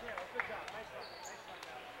 Hey, let's hear it. Good job. Nice job.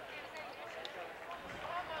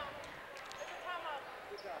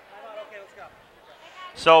 Good job. Time out. Okay, let's go.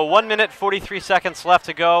 So 1 minute, 43 seconds left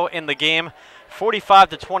to go in the game.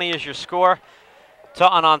 45-20 is your score.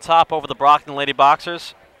 Taunton on top over the Brockton Lady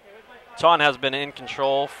Boxers. Taunton has been in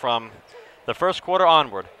control from the first quarter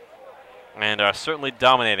onward and are certainly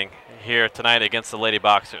dominating here tonight against the Lady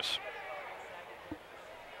Boxers.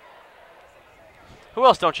 Who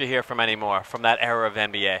else don't you hear from anymore from that era of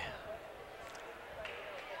NBA?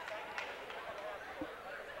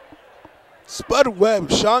 Spud Webb,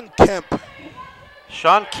 Sean Kemp.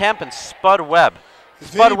 Sean Kemp and Spud Webb.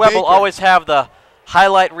 Vinny Spud Webb will Baker. always have the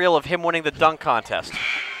highlight reel of him winning the dunk contest.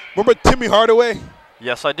 Remember Timmy Hardaway?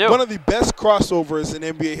 Yes, I do. One of the best crossovers in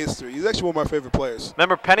NBA history. He's actually one of my favorite players.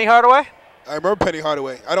 Remember Penny Hardaway? I remember Penny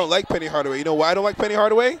Hardaway. I don't like Penny Hardaway. You know why I don't like Penny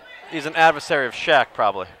Hardaway? He's an adversary of Shaq,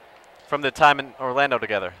 probably, from the time in Orlando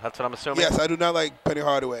together. That's what I'm assuming. Yes, I do not like Penny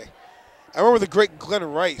Hardaway. I remember the great Glenn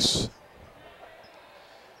Rice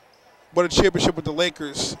won a championship with the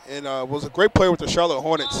Lakers and was a great player with the Charlotte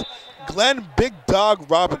Hornets. Glenn Big Dog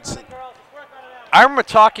Robinson. I remember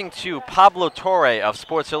talking to Pablo Torre of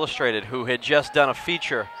Sports Illustrated, who had just done a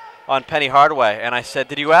feature on Penny Hardaway, and I said,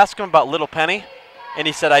 did you ask him about Little Penny? And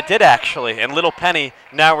he said, I did actually, and Little Penny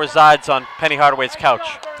now resides on Penny Hardaway's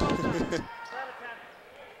couch.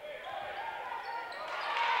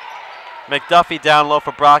 McDuffie down low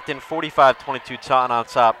for Brockton, 45-22 Taunton on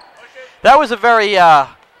top. That was a very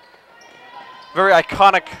very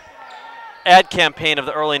iconic ad campaign of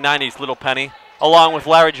the early 90s, Little Penny, along with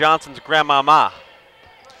Larry Johnson's Grandmama.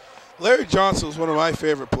 Larry Johnson was one of my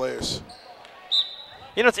favorite players.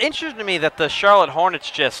 You know, it's interesting to me that the Charlotte Hornets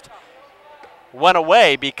just went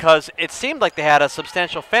away because it seemed like they had a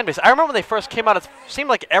substantial fan base. I remember when they first came out, it seemed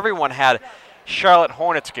like everyone had Charlotte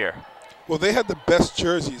Hornets gear. Well, they had the best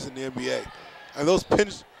jerseys in the NBA. And those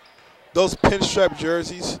pinstripe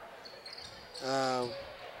jerseys,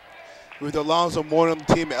 with Alonzo Mourning on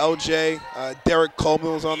the team, LJ, Derek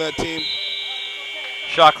Coleman was on that team.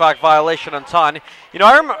 Shot clock violation on Taunton. You know,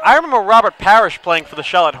 I remember Robert Parrish playing for the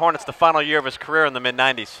Charlotte Hornets the final year of his career in the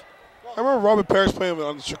mid-90s. I remember Robert Parrish playing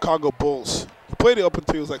on the Chicago Bulls. He played it up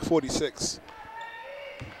until he was like 46.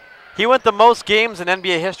 He went the most games in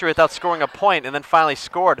NBA history without scoring a point and then finally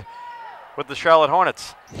scored with the Charlotte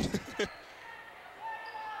Hornets.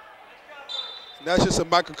 That's just a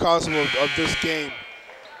microcosm of this game.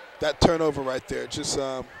 That turnover right there. Just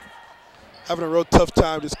having a real tough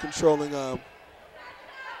time just controlling the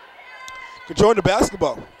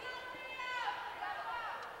basketball.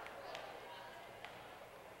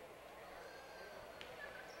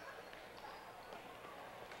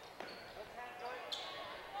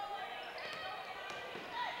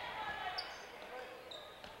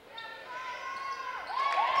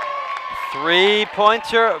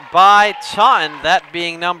 Three-pointer by Taunton, that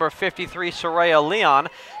being number 53, Soraya Leon.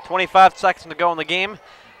 25 seconds to go in the game.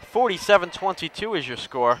 47-22 is your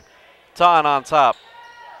score. Taunton on top.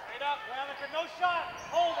 Straight up, Weatherford, no shot,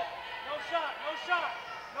 hold it. No shot, no shot,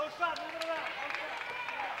 no shot, move it around, no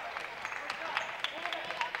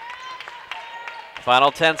shot.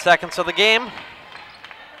 Final 10 seconds of the game.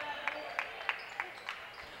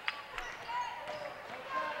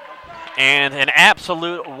 And an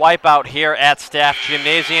absolute wipeout here at Staff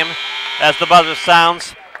Gymnasium. As the buzzer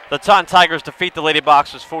sounds, the Taunton Tigers defeat the Lady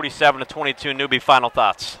Boxers 47-22. Newbie, final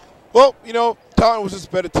thoughts. Well, you know, Taunton was just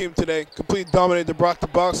a better team today. Completely dominated the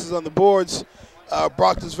Brockton Boxers on the boards.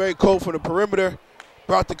 Brockton's very cold from the perimeter.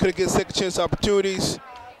 Brockton couldn't get second chance opportunities.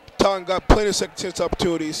 Taunton got plenty of second chance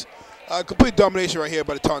opportunities. Complete domination right here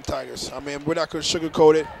by the Taunton Tigers. I mean, we're not going to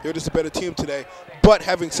sugarcoat it. They're just a better team today. But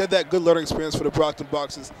having said that, good learning experience for the Brockton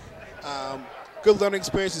Boxers. Good learning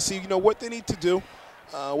experience to see, you know, what they need to do,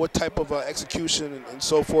 what type of execution and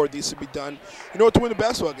so forth needs to be done, you know, to win the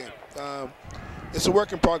basketball game. It's a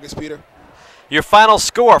work in progress, Peter. Your final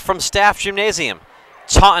score from Staff Gymnasium: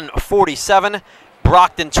 Taunton 47,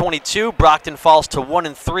 Brockton 22. Brockton falls to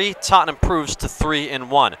 1-3. Taunton improves to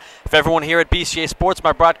 3-1. For everyone here at BCA Sports,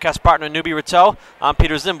 my broadcast partner Newbie Rateau, I'm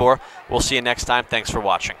Peter Zimbor. We'll see you next time. Thanks for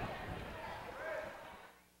watching.